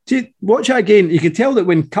tell. Watch it again. You can tell that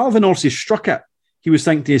when Calvin Orsay struck it, he was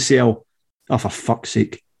thinking to himself, "Oh, for fuck's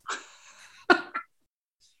sake!"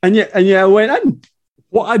 and yeah, I went in.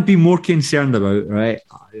 What I'd be more concerned about, right?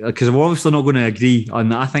 Because I'm obviously not going to agree on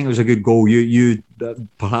that. I think it was a good goal. You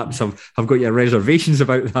perhaps have got your reservations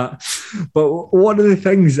about that. But one of the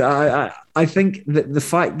things I think that the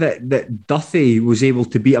fact that Duthie was able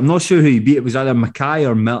to beat, I'm not sure who he beat. It was either Mackay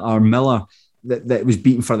or Miller that was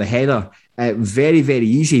beaten for the header. Very, very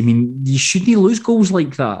easy. I mean, you shouldn't lose goals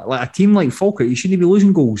like that. Like a team like Falkirk, you shouldn't be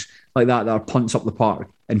losing goals like that are punts up the park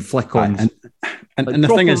and flick-ons. And the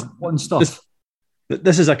thing is,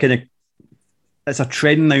 this is it's a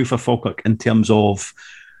trend now for Falkirk in terms of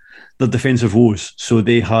their defensive woes. So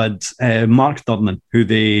they had Mark Durnan, who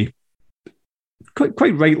they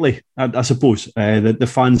quite rightly, I suppose, the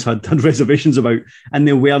fans had reservations about, and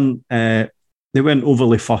they weren't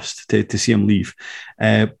overly fussed to see him leave.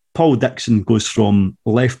 Paul Dixon goes from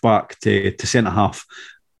left back to centre half,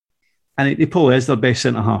 and he probably is their best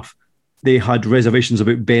centre half. They had reservations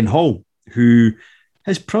about Ben Hall, who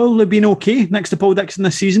has probably been okay next to Paul Dixon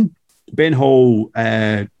this season. Ben Hall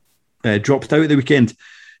dropped out at the weekend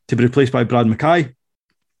to be replaced by Brad Mackay.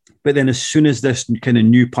 But then as soon as this kind of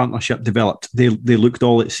new partnership developed, they looked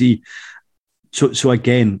all at sea. So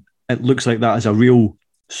again, it looks like that is a real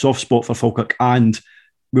soft spot for Falkirk. And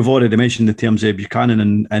we've already mentioned the terms of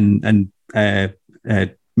Buchanan and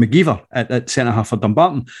McGeever at centre-half for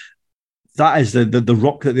Dumbarton. That is the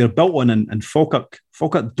rock that they're built on, and Falkirk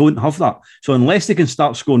don't have that. So unless they can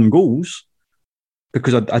start scoring goals,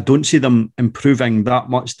 because I don't see them improving that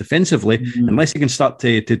much defensively, unless they can start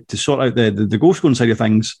to sort out the goal scoring side of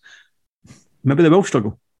things, maybe they will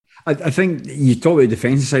struggle. I think you talk about the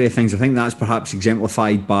defensive side of things. I think that's perhaps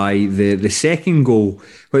exemplified by the second goal,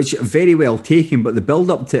 which very well taken. But the build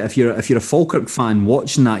up to if you're a Falkirk fan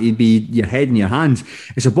watching that, you'd be your head in your hands.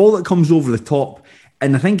 It's a ball that comes over the top.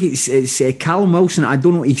 And I think it's Callum Wilson. I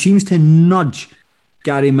don't know. He seems to nudge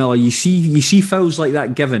Gary Miller. You see fouls like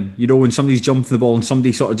that given. You know, when somebody's jumping the ball and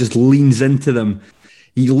somebody sort of just leans into them.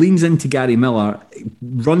 He leans into Gary Miller,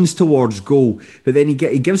 runs towards goal, but then he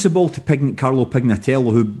gives the ball to Carlo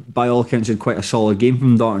Pignatello, who by all accounts had quite a solid game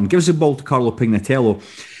from Darton. Gives the ball to Carlo Pignatello,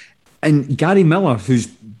 and Gary Miller, who's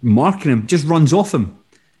marking him, just runs off him,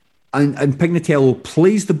 and Pignatello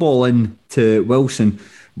plays the ball in to Wilson.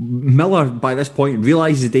 Miller, by this point,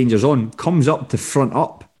 realises the danger's on, comes up to front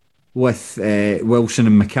up with Wilson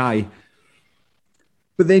and Mackay.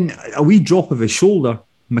 But then a wee drop of his shoulder,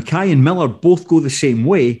 Mackay and Miller both go the same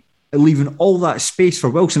way, leaving all that space for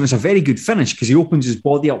Wilson. It's a very good finish because he opens his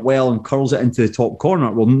body up well and curls it into the top corner.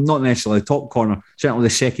 Well, not necessarily the top corner, certainly the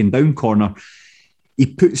second down corner. He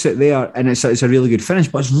puts it there, and it's a really good finish.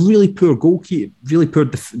 But it's really poor goalkeeping,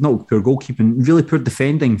 really poor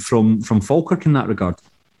defending from Falkirk in that regard.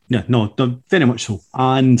 Yeah, no, very much so.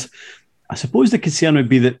 And I suppose the concern would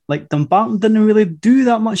be that like Dumbarton didn't really do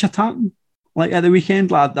that much attacking. Like at the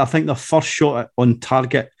weekend, I think the first shot on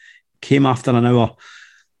target came after an hour.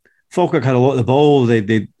 Falkirk had a lot of the ball.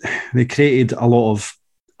 They created a lot of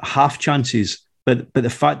half chances, but the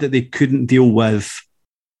fact that they couldn't deal with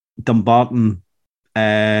Dumbarton's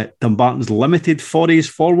limited forays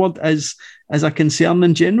forward is a concern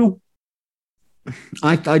in general.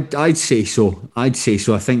 I'd say so. I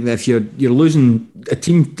think that if you're losing, a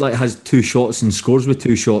team like has two shots and scores with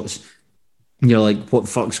two shots, you're like, what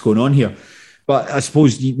the fuck's going on here? But I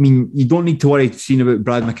suppose you don't need to worry seeing about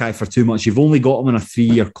Brad Mackay for too much. You've only got him on a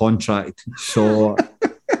 3-year contract, so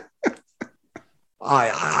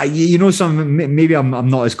maybe I'm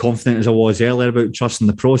not as confident as I was earlier about trusting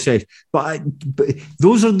the process. But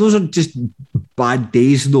those are just bad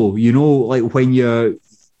days, though. You know, like when you're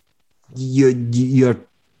you're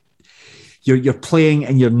playing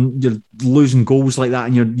and you're losing goals like that,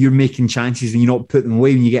 and you're making chances and you're not putting them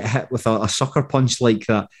away when you get hit with a sucker punch like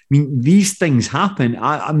that. I mean, these things happen.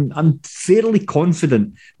 I'm fairly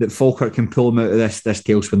confident that Falkirk can pull them out of this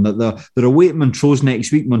tailspin. That they're away at Montrose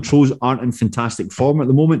next week. Montrose aren't in fantastic form at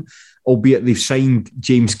the moment, albeit they've signed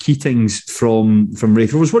James Keatings from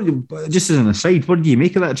Wraith Rovers. Just as an aside, what do you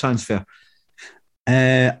make of that transfer?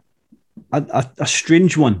 A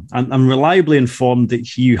strange one. I'm reliably informed that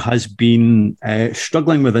he has been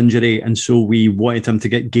struggling with injury, and so we wanted him to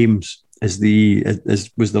get games. Was the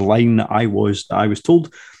line that I was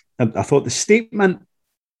told. I thought the statement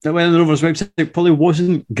that went on the Rovers website probably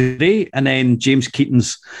wasn't great, and then James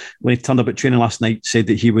Keatings, when he turned up at training last night, said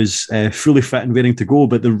that he was fully fit and raring to go.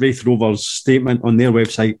 But the Wraith Rovers statement on their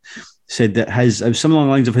website said that some along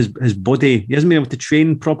the lines of his body, he hasn't been able to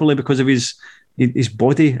train properly because of his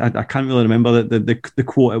body. I can't really remember the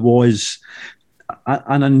quote. It was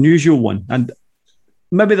an unusual one, and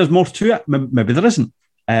maybe there's more to it. Maybe there isn't.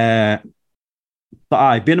 But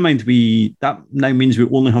bear in mind that now means we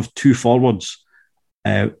only have two forwards: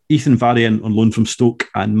 Ethan Varian on loan from Stoke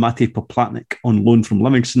and Matej Poplatnik on loan from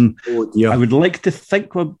Livingston. Oh, yeah. I would like to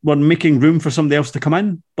think we're making room for somebody else to come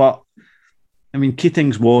in, but I mean,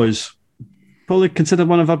 Keatings was probably considered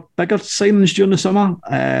one of our bigger signings during the summer.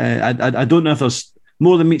 I don't know if there's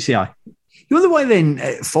more than meets the eye. You wonder why then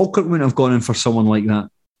Falkirk wouldn't have gone in for someone like that?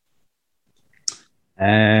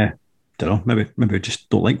 Don't know. Maybe I just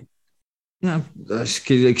don't like. Yeah,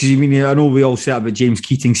 because you mean I know we all say about James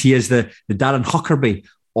Keatings. He is the Darren Huckerby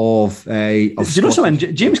of. Do you know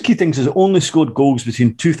something? James Keatings has only scored goals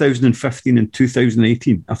between 2015 and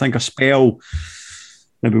 2018. I think a spell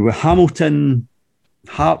maybe with Hamilton,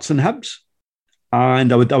 Hearts, and Hibs.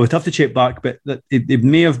 And I would have to check back, but it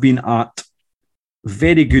may have been at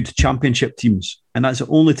very good championship teams, and that's the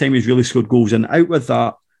only time he's really scored goals. And out with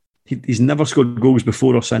that, he's never scored goals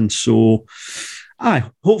before or since. So,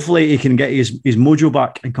 hopefully he can get his mojo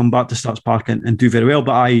back and come back to Starks Park and do very well.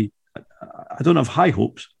 But I don't have high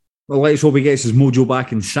hopes. Well, let's hope he gets his mojo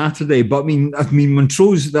back on Saturday. But I mean,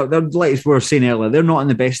 Montrose, they're like we were saying earlier, they're not in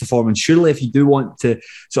the best of form. And surely, if you do want to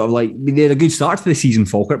sort of they had a good start to the season,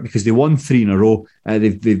 Falkirk, because they won 3 in a row.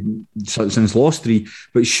 They've since lost 3.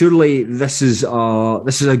 But surely this is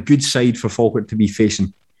a good side for Falkirk to be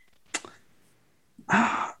facing.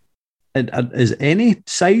 Is any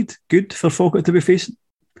side good for Falkirk to be facing?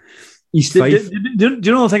 Do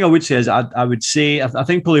you know the thing I would say is I would say I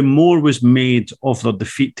think probably more was made of their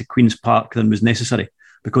defeat to Queen's Park than was necessary,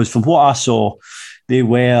 because from what I saw, they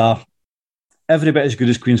were every bit as good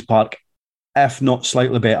as Queen's Park, if not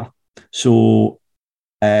slightly better. So,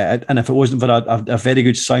 and if it wasn't for a very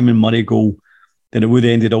good Simon Murray goal, then it would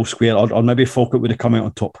have ended all square, or maybe Falkirk would have come out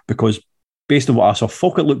on top, because based on what I saw,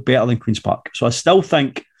 Falkirk looked better than Queen's Park. So I still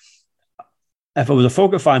think, if I was a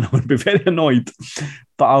Falkirk fan, I would be very annoyed.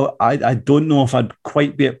 But I don't know if I'd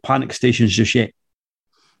quite be at panic stations just yet.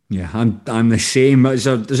 Yeah, I'm the same. Is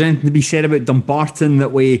there anything to be said about Dumbarton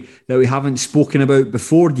that we haven't spoken about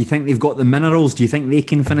before? Do you think they've got the minerals? Do you think they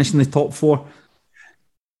can finish in the top 4?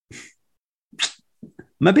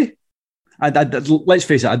 Maybe. Let's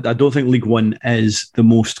face it, I don't think League One is the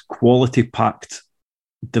most quality-packed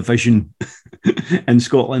division in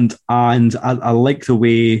Scotland. And I like the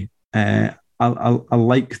way... I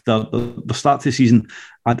like the start to the season.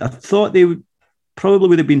 I thought they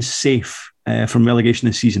would have been safe from relegation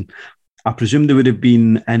this season. I presume they would have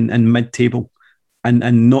been in mid-table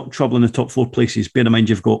and not trouble in the top 4 places. Bear in mind,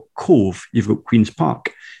 you've got Cove, you've got Queen's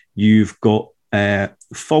Park, you've got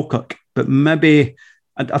Falkirk, but maybe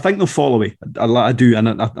I think they'll fall away. I do,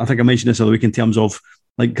 and I think I mentioned this the other week in terms of,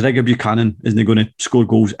 like, Gregor Buchanan isn't going to score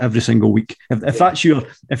goals every single week. If that's your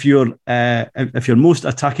most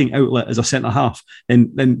attacking outlet as a centre half,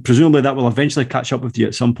 then presumably that will eventually catch up with you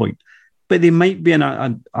at some point. But they might be in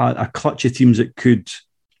a clutch of teams that could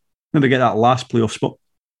maybe get that last playoff spot.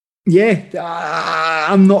 Yeah,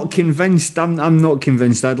 I'm not convinced. I'm not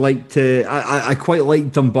convinced. I'd like to. I quite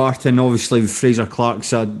like Dumbarton. Obviously, Fraser Clark's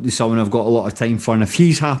someone I've got a lot of time for, and if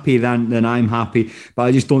he's happy, then I'm happy. But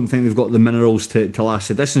I just don't think they've got the minerals to last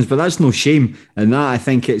the distance. But that's no shame in that. I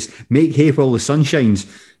think it's make hay while the sun shines.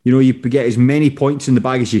 You know, you get as many points in the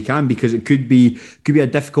bag as you can, because it could be a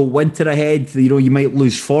difficult winter ahead. You know, you might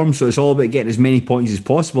lose form, so it's all about getting as many points as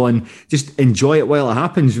possible and just enjoy it while it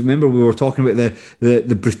happens. Remember, we were talking about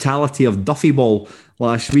the brutality of Duffy Ball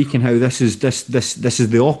last week and how this is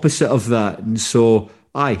the opposite of that. And so,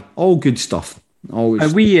 all good stuff.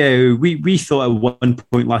 Always. We thought at one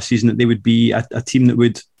point last season that they would be a team that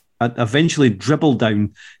would eventually dribbled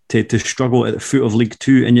down to struggle at the foot of League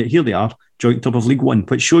Two, and yet here they are, joint top of League One,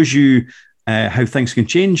 which shows you how things can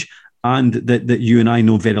change, and that you and I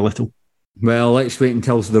know very little. Well, let's wait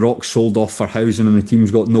until the Rock's sold off for housing and the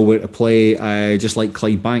team's got nowhere to play, just like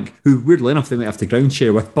Clydebank, who weirdly enough they might have to ground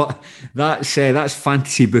share with. But that's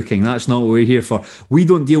fantasy booking. That's not what we're here for. We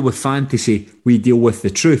don't deal with fantasy. We deal with the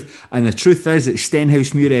truth. And the truth is that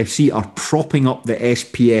Stenhousemuir FC are propping up the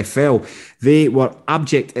SPFL. They were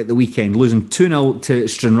abject at the weekend, losing 2-0 to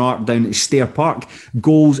Stranraer down at Stair Park.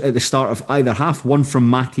 Goals at the start of either half, one from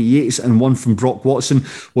Matty Yates and one from Brock Watson,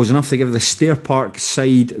 was enough to give the Stair Park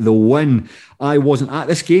side the win. I wasn't at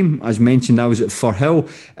this game. As mentioned, I was at Firhill.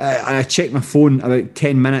 I checked my phone about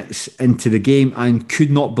 10 minutes into the game and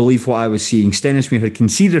could not believe what I was seeing. Stenhousemuir had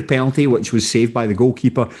conceded a penalty, which was saved by the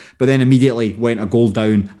goalkeeper, but then immediately went a goal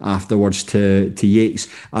down afterwards to Yates,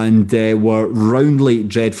 and were roundly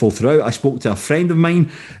dreadful throughout. I spoke to a friend of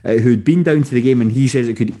mine who'd been down to the game, and he says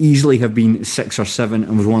it could easily have been 6 or 7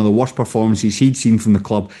 and was one of the worst performances he'd seen from the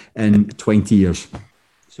club in 20 years.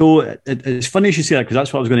 So it's funny you should say that, because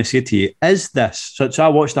that's what I was going to say to you. Is this, so I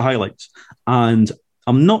watched the highlights, and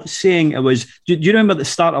I'm not saying it was, do you remember at the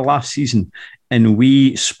start of last season, and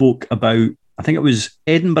we spoke about, I think it was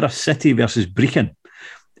Edinburgh City versus Brecon,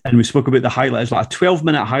 and we spoke about the highlights, like a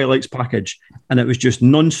 12-minute highlights package, and it was just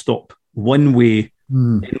non-stop, one-way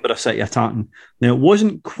Edinburgh City attacking. Now, it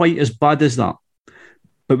wasn't quite as bad as that,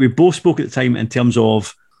 but we both spoke at the time in terms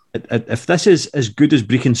of, if this is as good as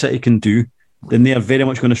Brecon City can do, then they are very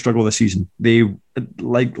much going to struggle this season. They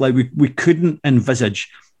we couldn't envisage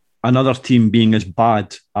another team being as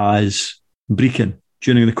bad as Brecon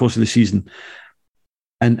during the course of the season.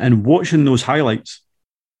 And watching those highlights,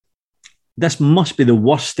 this must be the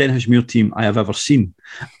worst Stenhousemuir team I have ever seen.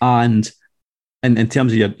 And in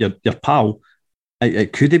terms of your pal,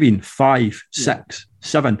 it could have been 5, 6,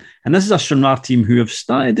 7. And this is a Stranraer team who have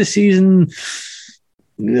started the season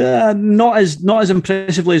not as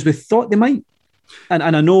impressively as we thought they might. And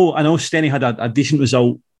I know Stenny had a decent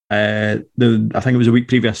result. I think it was a week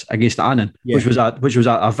previous against Annan, which was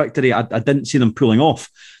a victory. I didn't see them pulling off.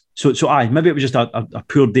 So maybe it was just a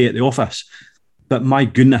poor day at the office. But my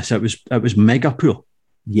goodness, it was mega poor.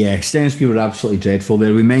 Yeah, Stenhousemuir were absolutely dreadful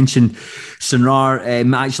there. We mentioned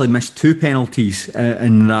Stranraer actually missed 2 penalties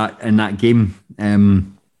in that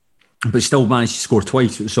game. But still managed to score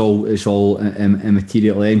twice. It's all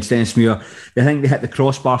immaterial. And Stenhousemuir, I think they hit the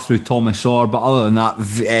crossbar through Thomas Orr, but other than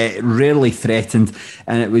that, rarely threatened.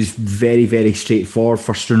 And it was very, very straightforward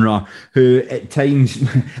for Stranraer, who at times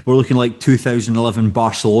were looking like 2011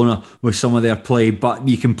 Barcelona with some of their play. But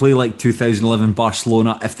you can play like 2011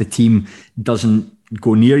 Barcelona if the team doesn't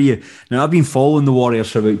go near you. Now, I've been following the Warriors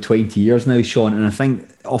for about 20 years now, Sean, and I think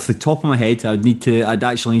off the top of my head, I'd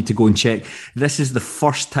actually need to go and check. This is the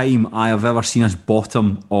first time I have ever seen us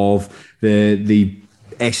bottom of the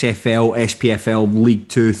SFL, SPFL, League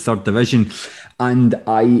 2, 3rd Division, and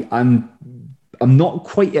I'm not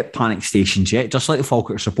quite at panic stations yet, just like the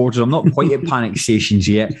Falkirk supporters. I'm not quite at panic stations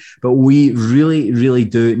yet, but we really, really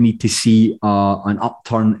do need to see an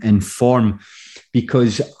upturn in form,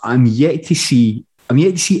 because I'm yet to see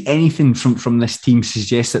anything from this team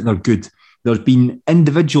suggest that they're good. There's been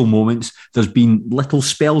individual moments, there's been little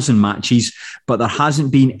spells in matches, but there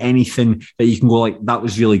hasn't been anything that you can go like, that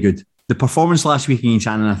was really good. The performance last week against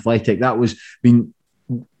Annan Athletic, they won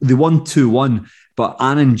 2-1, but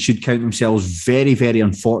Annan should count themselves very, very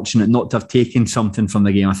unfortunate not to have taken something from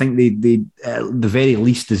the game. I think they at the very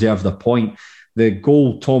least deserve the point. The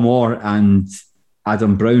goal, Tom Orr and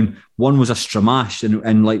Adam Brown, one was a stramash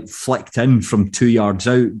and like flicked in from 2 yards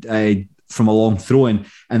out from a long throw in,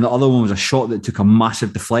 and the other one was a shot that took a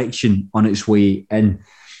massive deflection on its way in.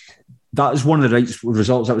 That is one of the right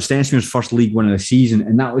results. That was Stenhousemuir's first league win of the season,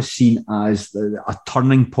 and that was seen as a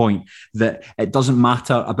turning point, that it doesn't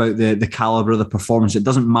matter about the calibre of the performance. It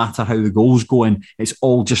doesn't matter how the goals go in. It's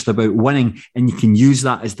all just about winning, and you can use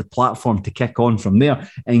that as the platform to kick on from there.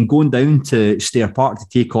 And going down to Stair Park to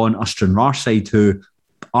take on a Stranraer side who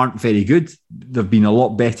aren't very good. There have been a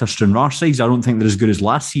lot better Stranraer sides. I don't think they're as good as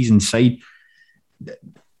last season's side.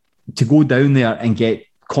 To go down there and get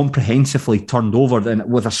comprehensively turned over and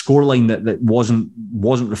with a scoreline that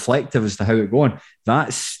wasn't reflective as to how it going,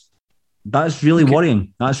 that's really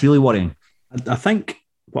worrying. That's really worrying. I think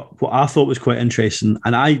what I thought was quite interesting,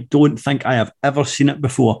 and I don't think I have ever seen it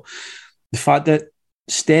before, the fact that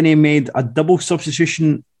Stenny made a double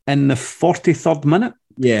substitution in the 43rd minute.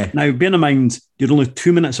 Yeah. Now, bear in mind, you're only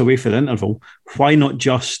 2 minutes away for the interval. Why not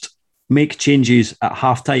just make changes at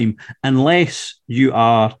half time, unless you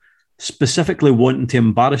are specifically wanting to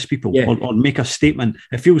embarrass people or make a statement?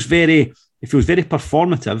 It feels very It feels very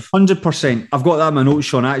performative. 100%. I've got that in my notes,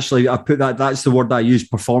 Sean. Actually, I put that. That's the word I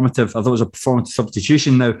used. Performative. I thought it was a performative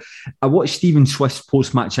substitution. Now, I watched Stephen Swift's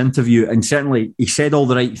post-match interview, and certainly he said all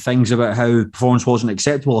the right things about how the performance wasn't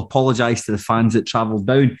acceptable. Apologised to the fans that travelled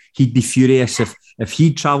down. He'd be furious if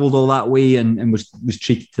he'd travelled all that way and was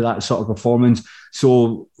treated to that sort of performance.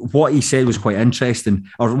 So what he said was quite interesting,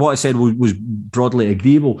 or what I said was broadly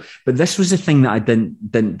agreeable. But this was the thing that I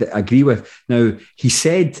didn't agree with. Now, he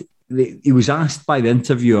said, he was asked by the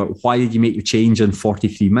interviewer, why did you make the change in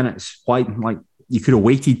 43 minutes? Why, like, you could have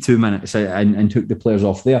waited 2 minutes and took the players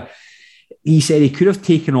off there. He said he could have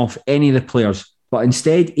taken off any of the players, but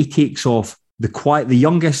instead he takes off the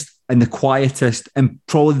youngest and the quietest and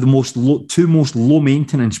probably the two most low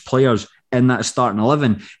maintenance players in that starting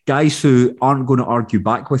 11, guys who aren't going to argue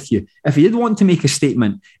back with you. If he did want to make a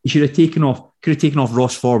statement, he could have taken off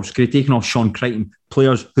Ross Forbes, could have taken off Sean Crichton,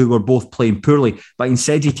 players who were both playing poorly, but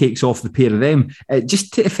instead he takes off the pair of them,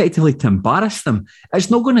 just to effectively to embarrass them. It's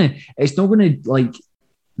not going to like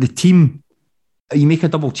the team. You make a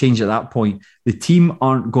double change at that point. The team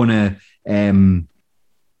aren't going to.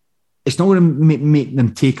 It's not going to make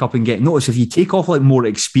them take up and get noticed. If you take off like more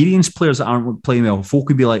experienced players that aren't playing well, folk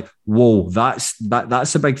would be like, whoa,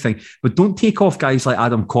 that's a big thing. But don't take off guys like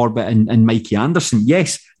Adam Corbett and Mikey Anderson.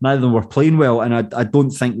 Yes, neither of them were playing well. And I don't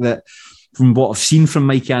think that, from what I've seen from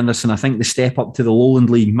Mikey Anderson, I think the step up to the Lowland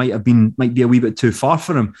League might be a wee bit too far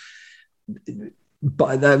for him.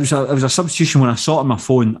 But it was a substitution. When I saw it on my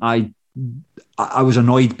phone, I was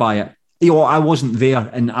annoyed by it. You know, I wasn't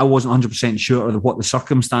there and I wasn't 100% sure of what the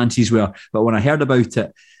circumstances were. But when I heard about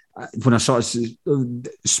it, when I started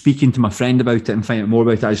speaking to my friend about it and finding out more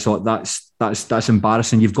about it, I just thought that's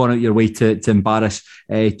embarrassing. You've gone out your way to embarrass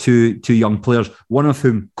two young players, one of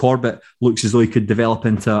whom, Corbett, looks as though he could develop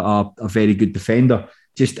into a very good defender.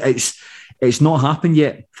 Just it's not happened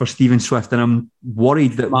yet for Stephen Swift, and I'm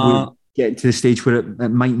worried that we'll get to the stage where it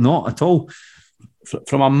might not at all.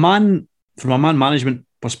 From a man management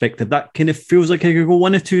perspective, that kind of feels like it could go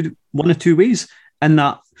one of two ways, and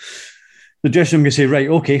that the dressing room can say, right,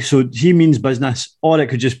 okay, so he means business, or it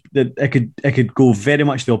could go very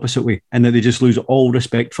much the opposite way, and that they just lose all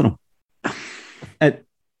respect for him.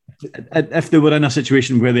 If they were in a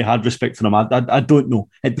situation where they had respect for him, I don't know.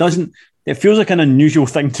 It doesn't. It feels like an unusual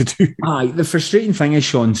thing to do. Aye, the frustrating thing is,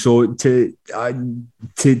 Sean. So to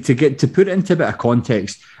put it into a bit of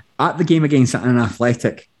context, at the game against an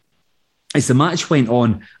Athletic, as the match went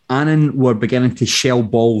on, Annan were beginning to shell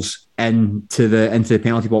balls into the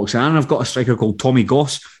penalty box. And Annan have got a striker called Tommy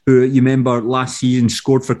Goss, who you remember last season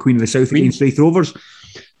scored for Queen of the South against Raith Rovers.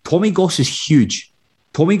 Tommy Goss is huge.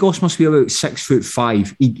 Tommy Goss must be about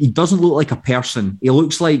 6'5". He doesn't look like a person. He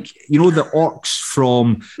looks like, you know, the orcs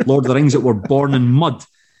from Lord of the Rings that were born in mud.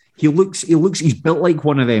 He's built like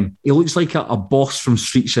one of them. He looks like a boss from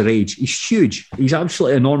Streets of Rage. He's huge. He's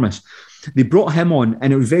absolutely enormous. They brought him on,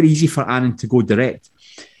 and it was very easy for Annan to go direct.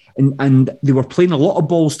 And they were playing a lot of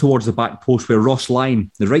balls towards the back post where Ross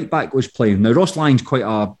Lyon, the right back, was playing. Now, Ross Lyon's quite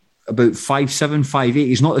about 5'7", 5'8".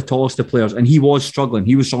 He's not the tallest of players, and he was struggling.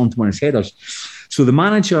 He was struggling to win his headers. So the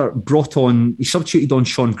manager he substituted on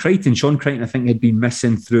Sean Crichton. Sean Crichton, I think, had been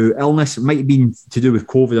missing through illness. It might have been to do with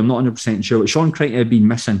COVID. I'm not 100% sure, but Sean Crichton had been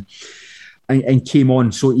missing and came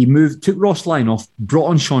on. So he took Ross Lyon off, brought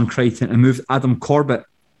on Sean Crichton, and moved Adam Corbett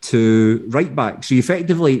to right back. So you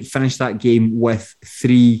effectively finished that game with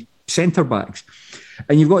 3 centre backs.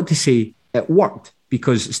 And you've got to say it worked,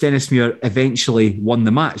 because Stennismuir eventually won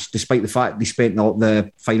the match, despite the fact they spent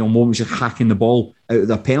the final moments just hacking the ball out of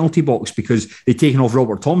the penalty box because they'd taken off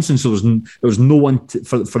Robert Thompson, so there was no one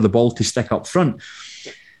for the ball to stick up front.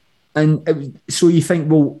 And so you think,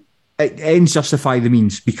 well, ends justify the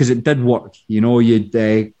means, because it did work. You know,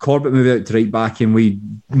 Corbett moved out to right back, and we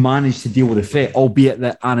managed to deal with the threat, albeit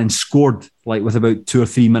that Annan scored like with about 2 or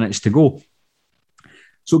 3 minutes to go.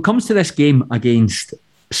 So it comes to this game against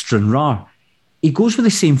Stranraer. He goes with the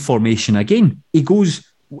same formation again. He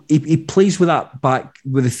plays with that back,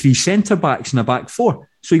 with the 3 centre backs in a back 4.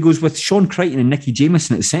 So he goes with Sean Crichton and Nicky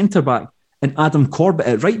Jamieson at centre back and Adam Corbett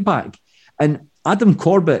at right back. And Adam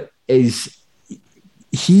Corbett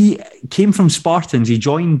he came from Spartans. He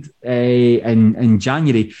joined in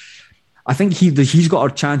January. I think he's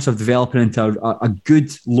got a chance of developing into a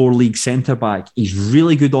good lower league centre back. He's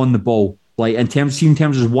really good on the ball. Like in terms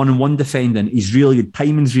of one-on-one defending, he's really good.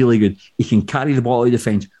 Timing's really good. He can carry the ball out of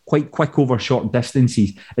defence, quite quick over short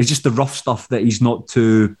distances. It's just the rough stuff that he's not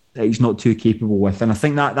too capable with. And I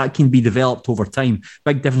think that can be developed over time.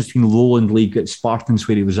 Big difference between the Lowland League at Spartans,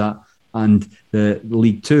 where he was at, and the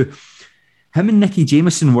League Two. him and Nicky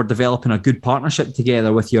Jameson were developing a good partnership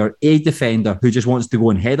together with your A defender who just wants to go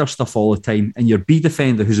and header stuff all the time and your B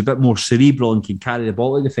defender who's a bit more cerebral and can carry the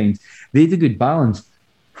ball to defence. They had a good balance.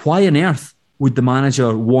 Why on earth would the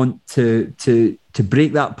manager want to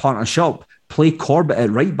break that partnership up, play Corbett at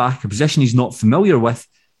right back, a position he's not familiar with,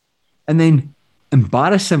 and then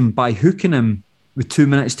embarrass him by hooking him with 2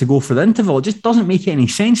 minutes to go for the interval? It just doesn't make any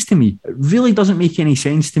sense to me. It really doesn't make any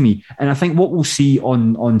sense to me. And I think what we'll see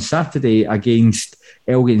on Saturday against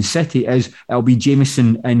Elgin City is it'll be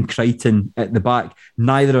Jameson and Crichton at the back.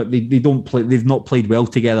 Neither they don't play. They've not played well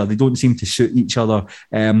together. They don't seem to suit each other.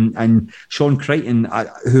 And Sean Crichton,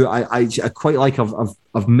 who I quite like.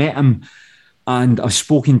 I've met him and I've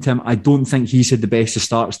spoken to him. I don't think he's had the best of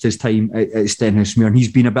starts to his time at Stenhousemuir, and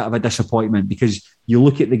he's been a bit of a disappointment because you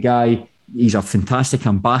look at the guy. He's a fantastic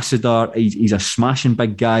ambassador. He's a smashing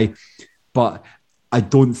big guy, but I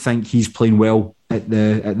don't think he's playing well at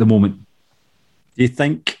the moment. Do you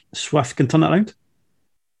think Swift can turn it around?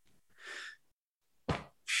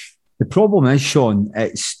 The problem is, Sean,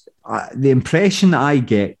 it's the impression that I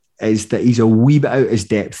get is that he's a wee bit out of his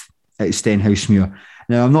depth at Stenhousemuir.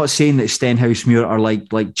 Now, I'm not saying that Stenhousemuir are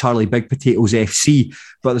like Charlie Big Potatoes FC,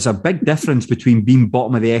 but there's a big difference between being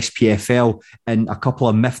bottom of the SPFL and a couple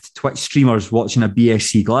of miffed Twitch streamers watching a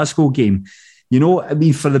BSC Glasgow game. You know, I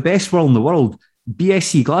mean, for the best world in the world,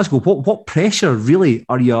 BSC Glasgow, what pressure really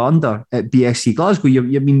are you under at BSC Glasgow?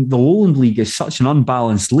 I mean, the Lowland League is such an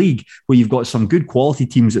unbalanced league where you've got some good quality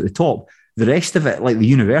teams at the top. The rest of it, like the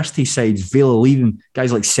university sides, Vale of Leven,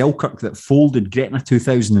 guys like Selkirk that folded Gretna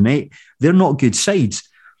 2008, they're not good sides.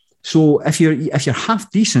 So if you're half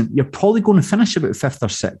decent, you're probably going to finish about 5th or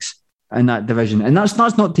 6th in that division. And that's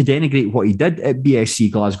not to denigrate what he did at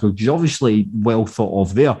BSC Glasgow. He's obviously well thought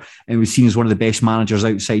of there and was seen as one of the best managers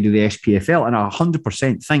outside of the SPFL. And I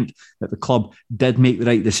 100% think that the club did make the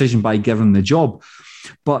right decision by giving him the job.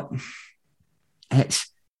 But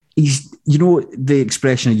he's the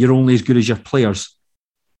expression, you're only as good as your players.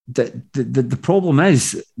 The problem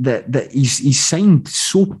is that he's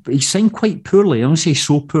signed quite poorly. I don't say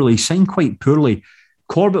so poorly. He signed quite poorly.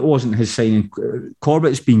 Corbett wasn't his signing.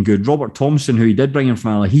 Corbett's been good. Robert Thompson, who he did bring in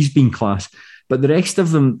from Ireland, he's been class. But the rest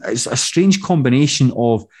of them, it's a strange combination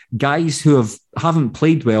of guys who haven't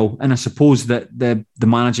played well. And I suppose that the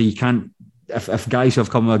manager, you can't, if guys who have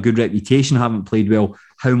come with a good reputation haven't played well,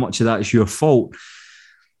 how much of that is your fault?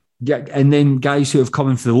 Yeah, and then guys who have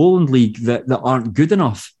come in for the Lowland League that aren't good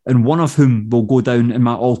enough, and one of whom will go down in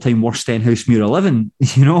my all-time worst Stenhousemuir 11,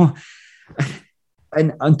 you know.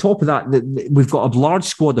 And on top of that, we've got a large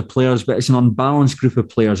squad of players, but it's an unbalanced group of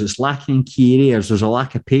players. It's lacking in key areas. There's a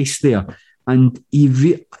lack of pace there. And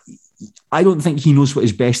I don't think he knows what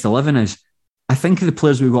his best 11 is. I think of the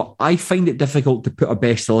players we've got, I find it difficult to put a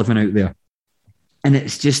best 11 out there. And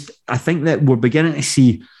it's just, I think that we're beginning to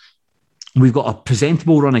see we've got a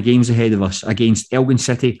presentable run of games ahead of us against Elgin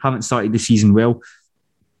City, haven't started the season well.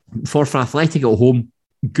 Forfar Athletic at home,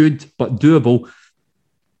 good but doable.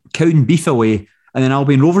 Cowdenbeath away, and then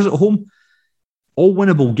Albion Rovers at home. All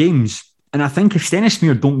winnable games. And I think if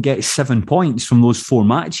Stenhousemuir don't get 7 points from those 4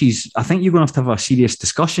 matches, I think you're going to have a serious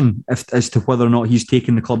discussion as to whether or not he's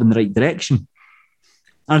taking the club in the right direction.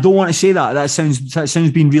 And I don't want to say that. That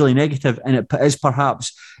sounds being really negative, and it is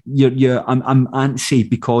perhaps I'm antsy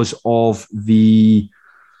because of the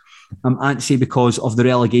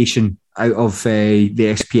relegation out of the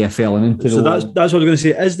SPFL and into so that's what I was going to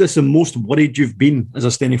say. Is this the most worried you've been as a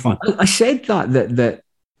Stenny fan? I said that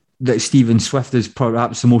Stephen Swift is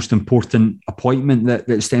perhaps the most important appointment that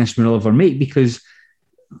Stenhousemuir will ever make, because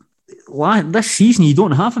this season you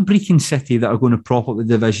don't have a Brecon City that are going to prop up the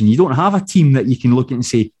division. You don't have a team that you can look at and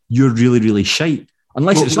say you're really, really shite.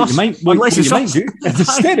 Unless it's us. Unless it's us.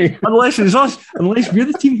 Unless it's us. Unless we're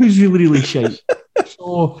the team who's really, really shite.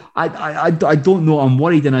 So I don't know. I'm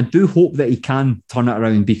worried, and I do hope that he can turn it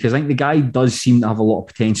around, because I think the guy does seem to have a lot of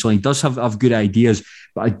potential. He does have good ideas,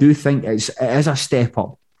 but I do think it is a step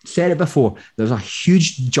up. Said it before, there's a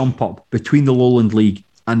huge jump up between the Lowland League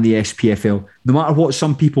and the SPFL. No matter what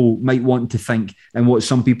some people might want to think and what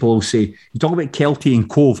some people will say. You talk about Kelty and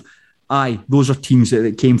Cove. Aye, those are teams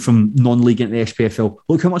that came from non-league into the SPFL.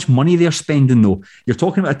 Look how much money they're spending, though. You're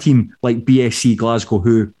talking about a team like BSC Glasgow,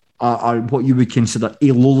 who are what you would consider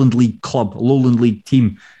a Lowland League club, a Lowland League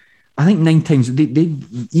team. I think 9 times, they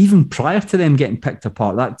even prior to them getting picked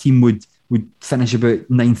apart, that team would finish about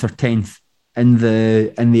 9th or 10th in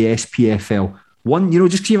the SPFL. One,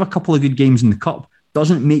 just because you have a couple of good games in the cup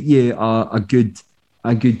doesn't make you a good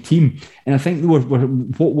team. And I think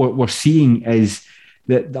what we're seeing is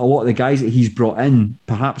that a lot of the guys that he's brought in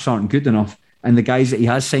perhaps aren't good enough, and the guys that he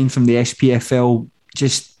has signed from the SPFL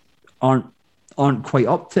just aren't aren't quite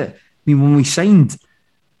up to it. I mean, when we signed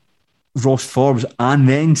Ross Forbes and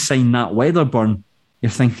then signed Nat Wedderburn,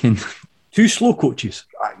 you're thinking... Two slow coaches.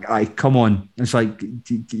 Come on. It's like,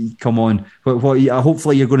 come on.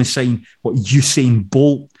 Hopefully you're going to sign Usain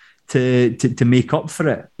Bolt to make up for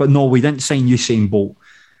it. But no, we didn't sign Usain Bolt.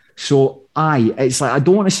 So it's like, I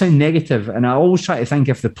don't want to sound negative, and I always try to think,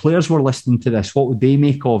 if the players were listening to this, what would they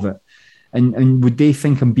make of it? And would they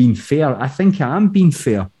think I'm being fair? I think I am being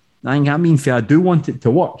fair. I do want it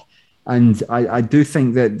to work. And I do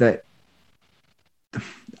think that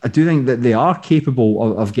they are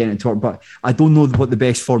capable of getting it to work, but I don't know what the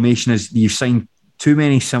best formation is. You've signed too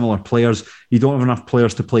many similar players. You don't have enough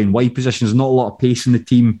players to play in wide positions. There's not a lot of pace in the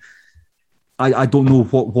team. I don't know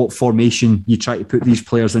what formation you try to put these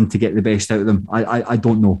players in to get the best out of them. I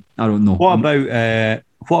don't know. What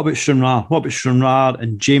about Stranraer? What about Stranraer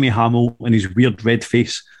and Jamie Hamill and his weird red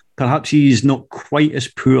face? Perhaps he's not quite as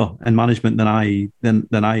poor in management than I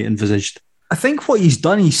envisaged. I think what he's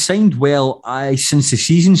done, he's signed well since the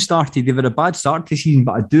season started. They've had a bad start to the season,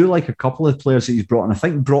 but I do like a couple of players that he's brought in. I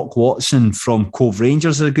think Brock Watson from Cove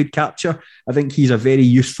Rangers is a good capture. I think he's a very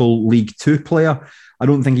useful League Two player. I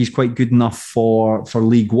don't think he's quite good enough for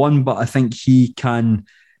League One, but I think he can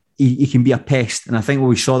be a pest. And I think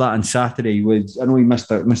we saw that on Saturday. I know he missed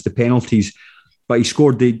the penalties, but he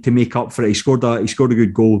scored to make up for it. He scored a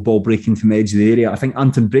good goal, ball breaking from the edge of the area. I think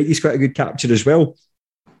Anton Brady's got a good capture as well.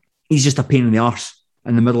 He's just a pain in the arse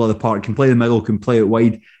in the middle of the park. Can play the middle, can play it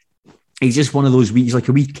wide. He's just one of those he's like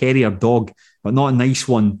a wee terrier dog, but not a nice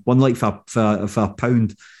one. One like for a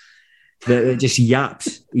pound that just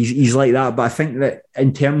yaps. He's like that. But I think that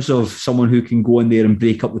in terms of someone who can go in there and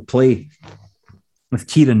break up the play, with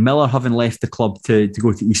Kieran Miller having left the club to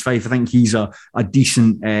go to East Fife, I think he's a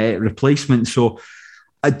decent replacement. So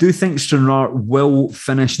I do think Stranraer will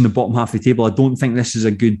finish in the bottom half of the table. I don't think this is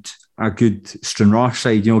a good Stranraer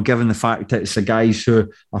side, given the fact that it's the guys who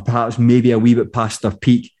are perhaps maybe a wee bit past their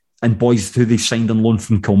peak and boys who they've signed on loan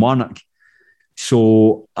from Kilmarnock.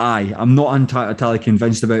 So, I'm not entirely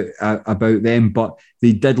convinced about them, but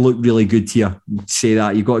they did look really good here. Say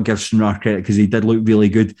that. You've got to give Stranraer credit because they did look really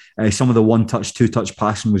good. Some of the one-touch, two-touch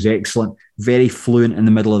passing was excellent. Very fluent in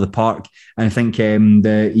the middle of the park. And I think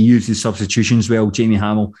he used his substitutions well, Jamie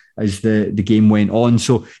Hamill, as the game went on.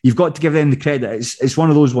 So you've got to give them the credit. It's one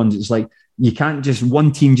of those ones. It's like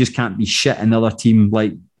one team just can't be shit and the other team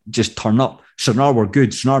just turn up. Stranraer were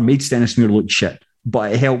good. Stranraer made Stennismuir look shit.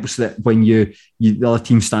 But it helps that when the other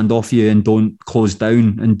team stand off you and don't close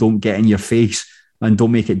down and don't get in your face and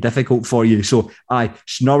don't make it difficult for you. So,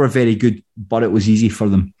 Stranraer were very good, but it was easy for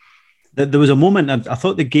them. There was a moment, I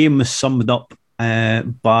thought the game was summed up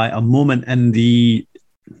by a moment in the...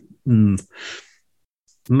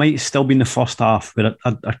 might still be in the first half, where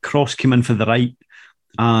a cross came in for the right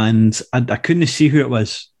and I couldn't see who it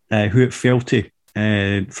was, who it fell to.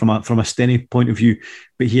 From a Stenny point of view,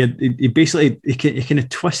 but he basically kind of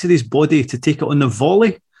twisted his body to take it on the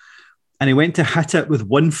volley, and he went to hit it with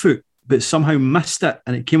one foot, but somehow missed it,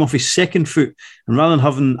 and it came off his second foot. And rather than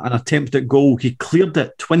having an attempt at goal, he cleared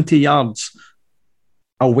it 20 yards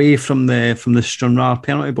away from the Stranraer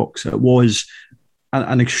penalty box. It was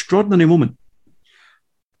an extraordinary moment.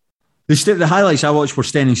 The highlights I watched were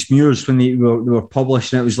Stennismuir's when they were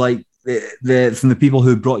published, and it was like from the people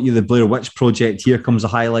who brought you the Blair Witch Project. Here comes the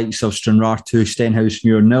highlights of Stranraer 2,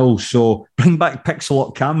 Stenhousemuir 0. So bring back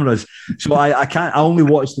pixel-lock cameras. So I only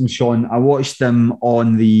watched them, Sean. I watched them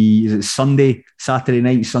on Saturday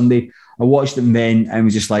night, Sunday. I watched them then and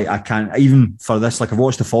was just like, I can't, even for this, I've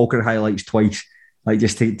watched the Falkirk highlights twice. For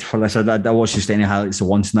this, I watched the Stenny highlights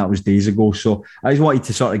once, and that was days ago. So I just wanted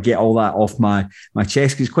to sort of get all that off my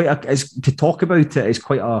chest, because to talk about it is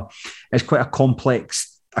quite a complex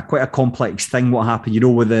thing. What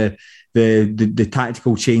happened, with the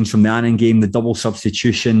tactical change from the Annan game, the double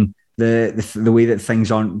substitution, the way that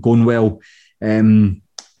things aren't going well.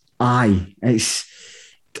 It's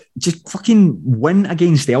just fucking win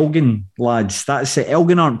against Elgin, lads. That's it.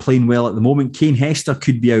 Elgin aren't playing well at the moment. Kane Hester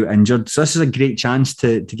could be out injured, so this is a great chance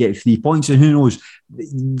to get 3 points. And who knows,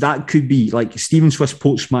 that could be like Stephen Swift's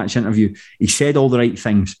post-match interview. He said all the right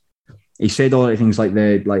things.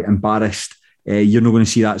 Like embarrassed. You're not going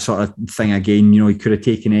to see that sort of thing again. He could have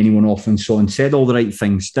taken anyone off and so on. Said all the right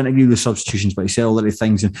things. Didn't agree with the substitutions, but he said all the right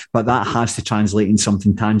things. But that has to translate in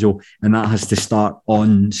something tangible, and that has to start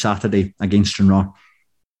on Saturday against Stranraer.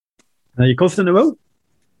 Are you confident it will?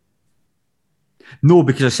 No,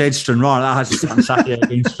 because I said Stranraer. That has to start on Saturday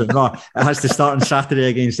against Stranraer. It has to start on Saturday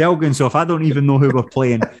against Elgin. So if I don't even know who we're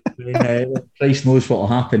playing, then Christ knows what will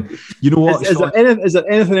happen. You know what? Is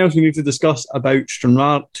there anything else we need to discuss about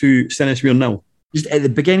Stranraer to Stennismuir 0? Just at the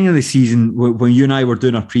beginning of the season, when you and I were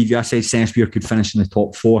doing our preview, I said Sainsbury could finish in the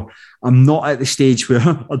top 4. I'm not at the stage where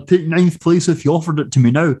I'd take 9th place if you offered it to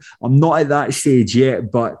me now. I'm not at that stage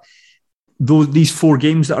yet, but these 4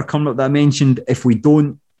 games that are coming up that I mentioned, if we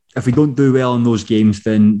don't do well in those games,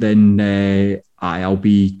 then I'll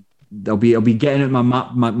be getting out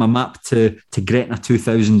my map to Gretna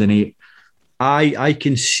 2008. I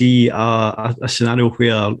can see a scenario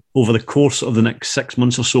where over the course of the next 6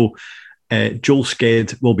 months or so, Joel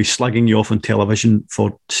Sked will be slugging you off on television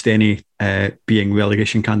for Steny being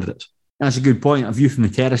relegation candidates. That's a good point. A View from the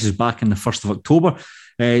Terrace is back on the 1st of October.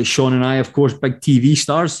 Sean and I, of course, big TV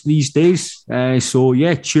stars these days. So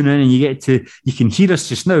yeah, tune in and you can hear us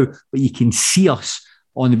just now, but you can see us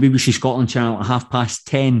on the BBC Scotland channel at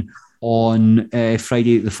 10:30 on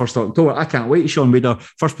Friday, the 1st of October. I can't wait, Sean. We had our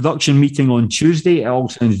first production meeting on Tuesday. It all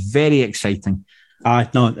sounds very exciting.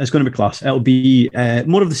 No, it's going to be class. It'll be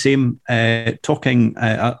more of the same, talking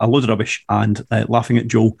a load of rubbish and laughing at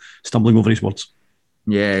Joe stumbling over his words.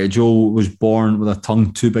 Yeah, Joe was born with a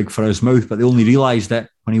tongue too big for his mouth, but they only realised it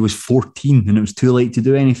when he was 14 and it was too late to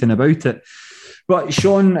do anything about it. But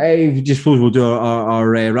Sean, I just suppose we'll do our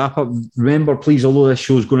wrap-up. Remember, please, although this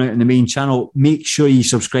show's going out on the main channel, make sure you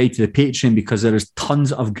subscribe to the Patreon because there is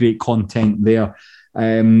tons of great content there.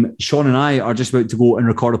 Sean and I are just about to go and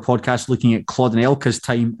record a podcast looking at Claude and Elka's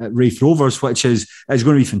time at Wraith Rovers, which is going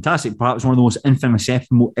to be fantastic. Perhaps one of the most infamous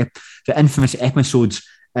episodes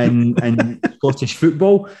in Scottish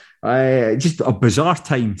football. Just a bizarre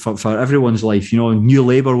time for everyone's life. You know, New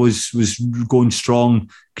Labour was going strong.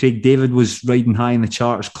 Craig David was riding high in the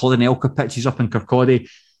charts. Claude and Elka pitches up in Kirkcaldy.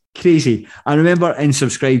 Crazy. I remember and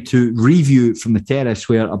subscribe to Review from the Terrace,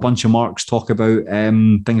 where a bunch of marks talk about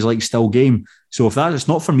things like Still Game. So if that is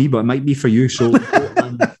not for me, but it might be for you. So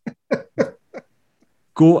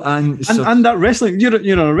go and that wrestling. You're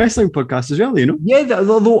on a wrestling podcast as well, you know. Yeah,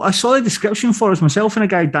 although I saw the description for us, myself and a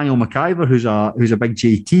guy, Daniel McIver, who's a big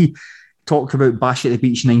JT, talked about Bash at the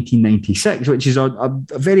Beach 1996, which is a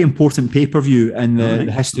very important pay-per-view in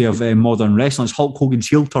the history of modern wrestling. It's Hulk Hogan's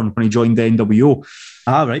heel turn when he joined the NWO.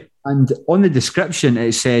 Right. And on the description,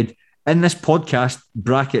 it said, in this podcast,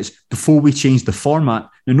 brackets, before we changed the format.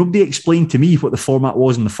 Now, nobody explained to me what the format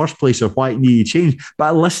was in the first place or why it needed change. But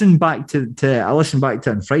I listened back to it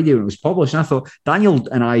on Friday when it was published, and I thought Daniel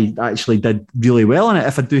and I actually did really well in it.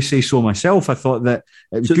 If I do say so myself, I thought that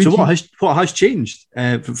it was good. So what has changed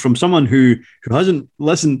from someone who hasn't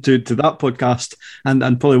listened to that podcast and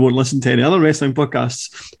probably won't listen to any other wrestling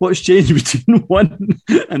podcasts? What's changed between one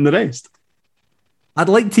and the rest? I'd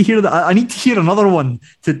like to hear that. I need to hear another one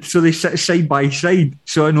so they sit side by side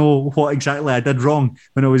so I know what exactly I did wrong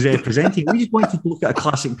when I was presenting. We just wanted to look at a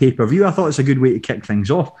classic pay-per-view. I thought it's a good way to kick things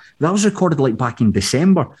off. That was recorded back in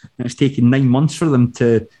December, and it's taken 9 months for them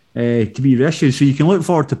to be reissued. So you can look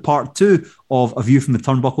forward to part 2 of A View from the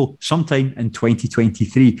Turnbuckle sometime in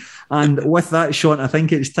 2023. And with that, Sean, I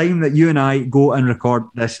think it's time that you and I go and record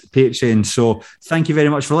this Patreon. So thank you very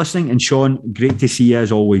much for listening. And Sean, great to see you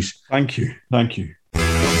as always. Thank you.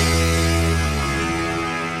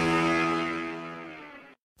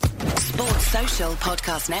 Sports Social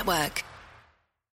Podcast Network.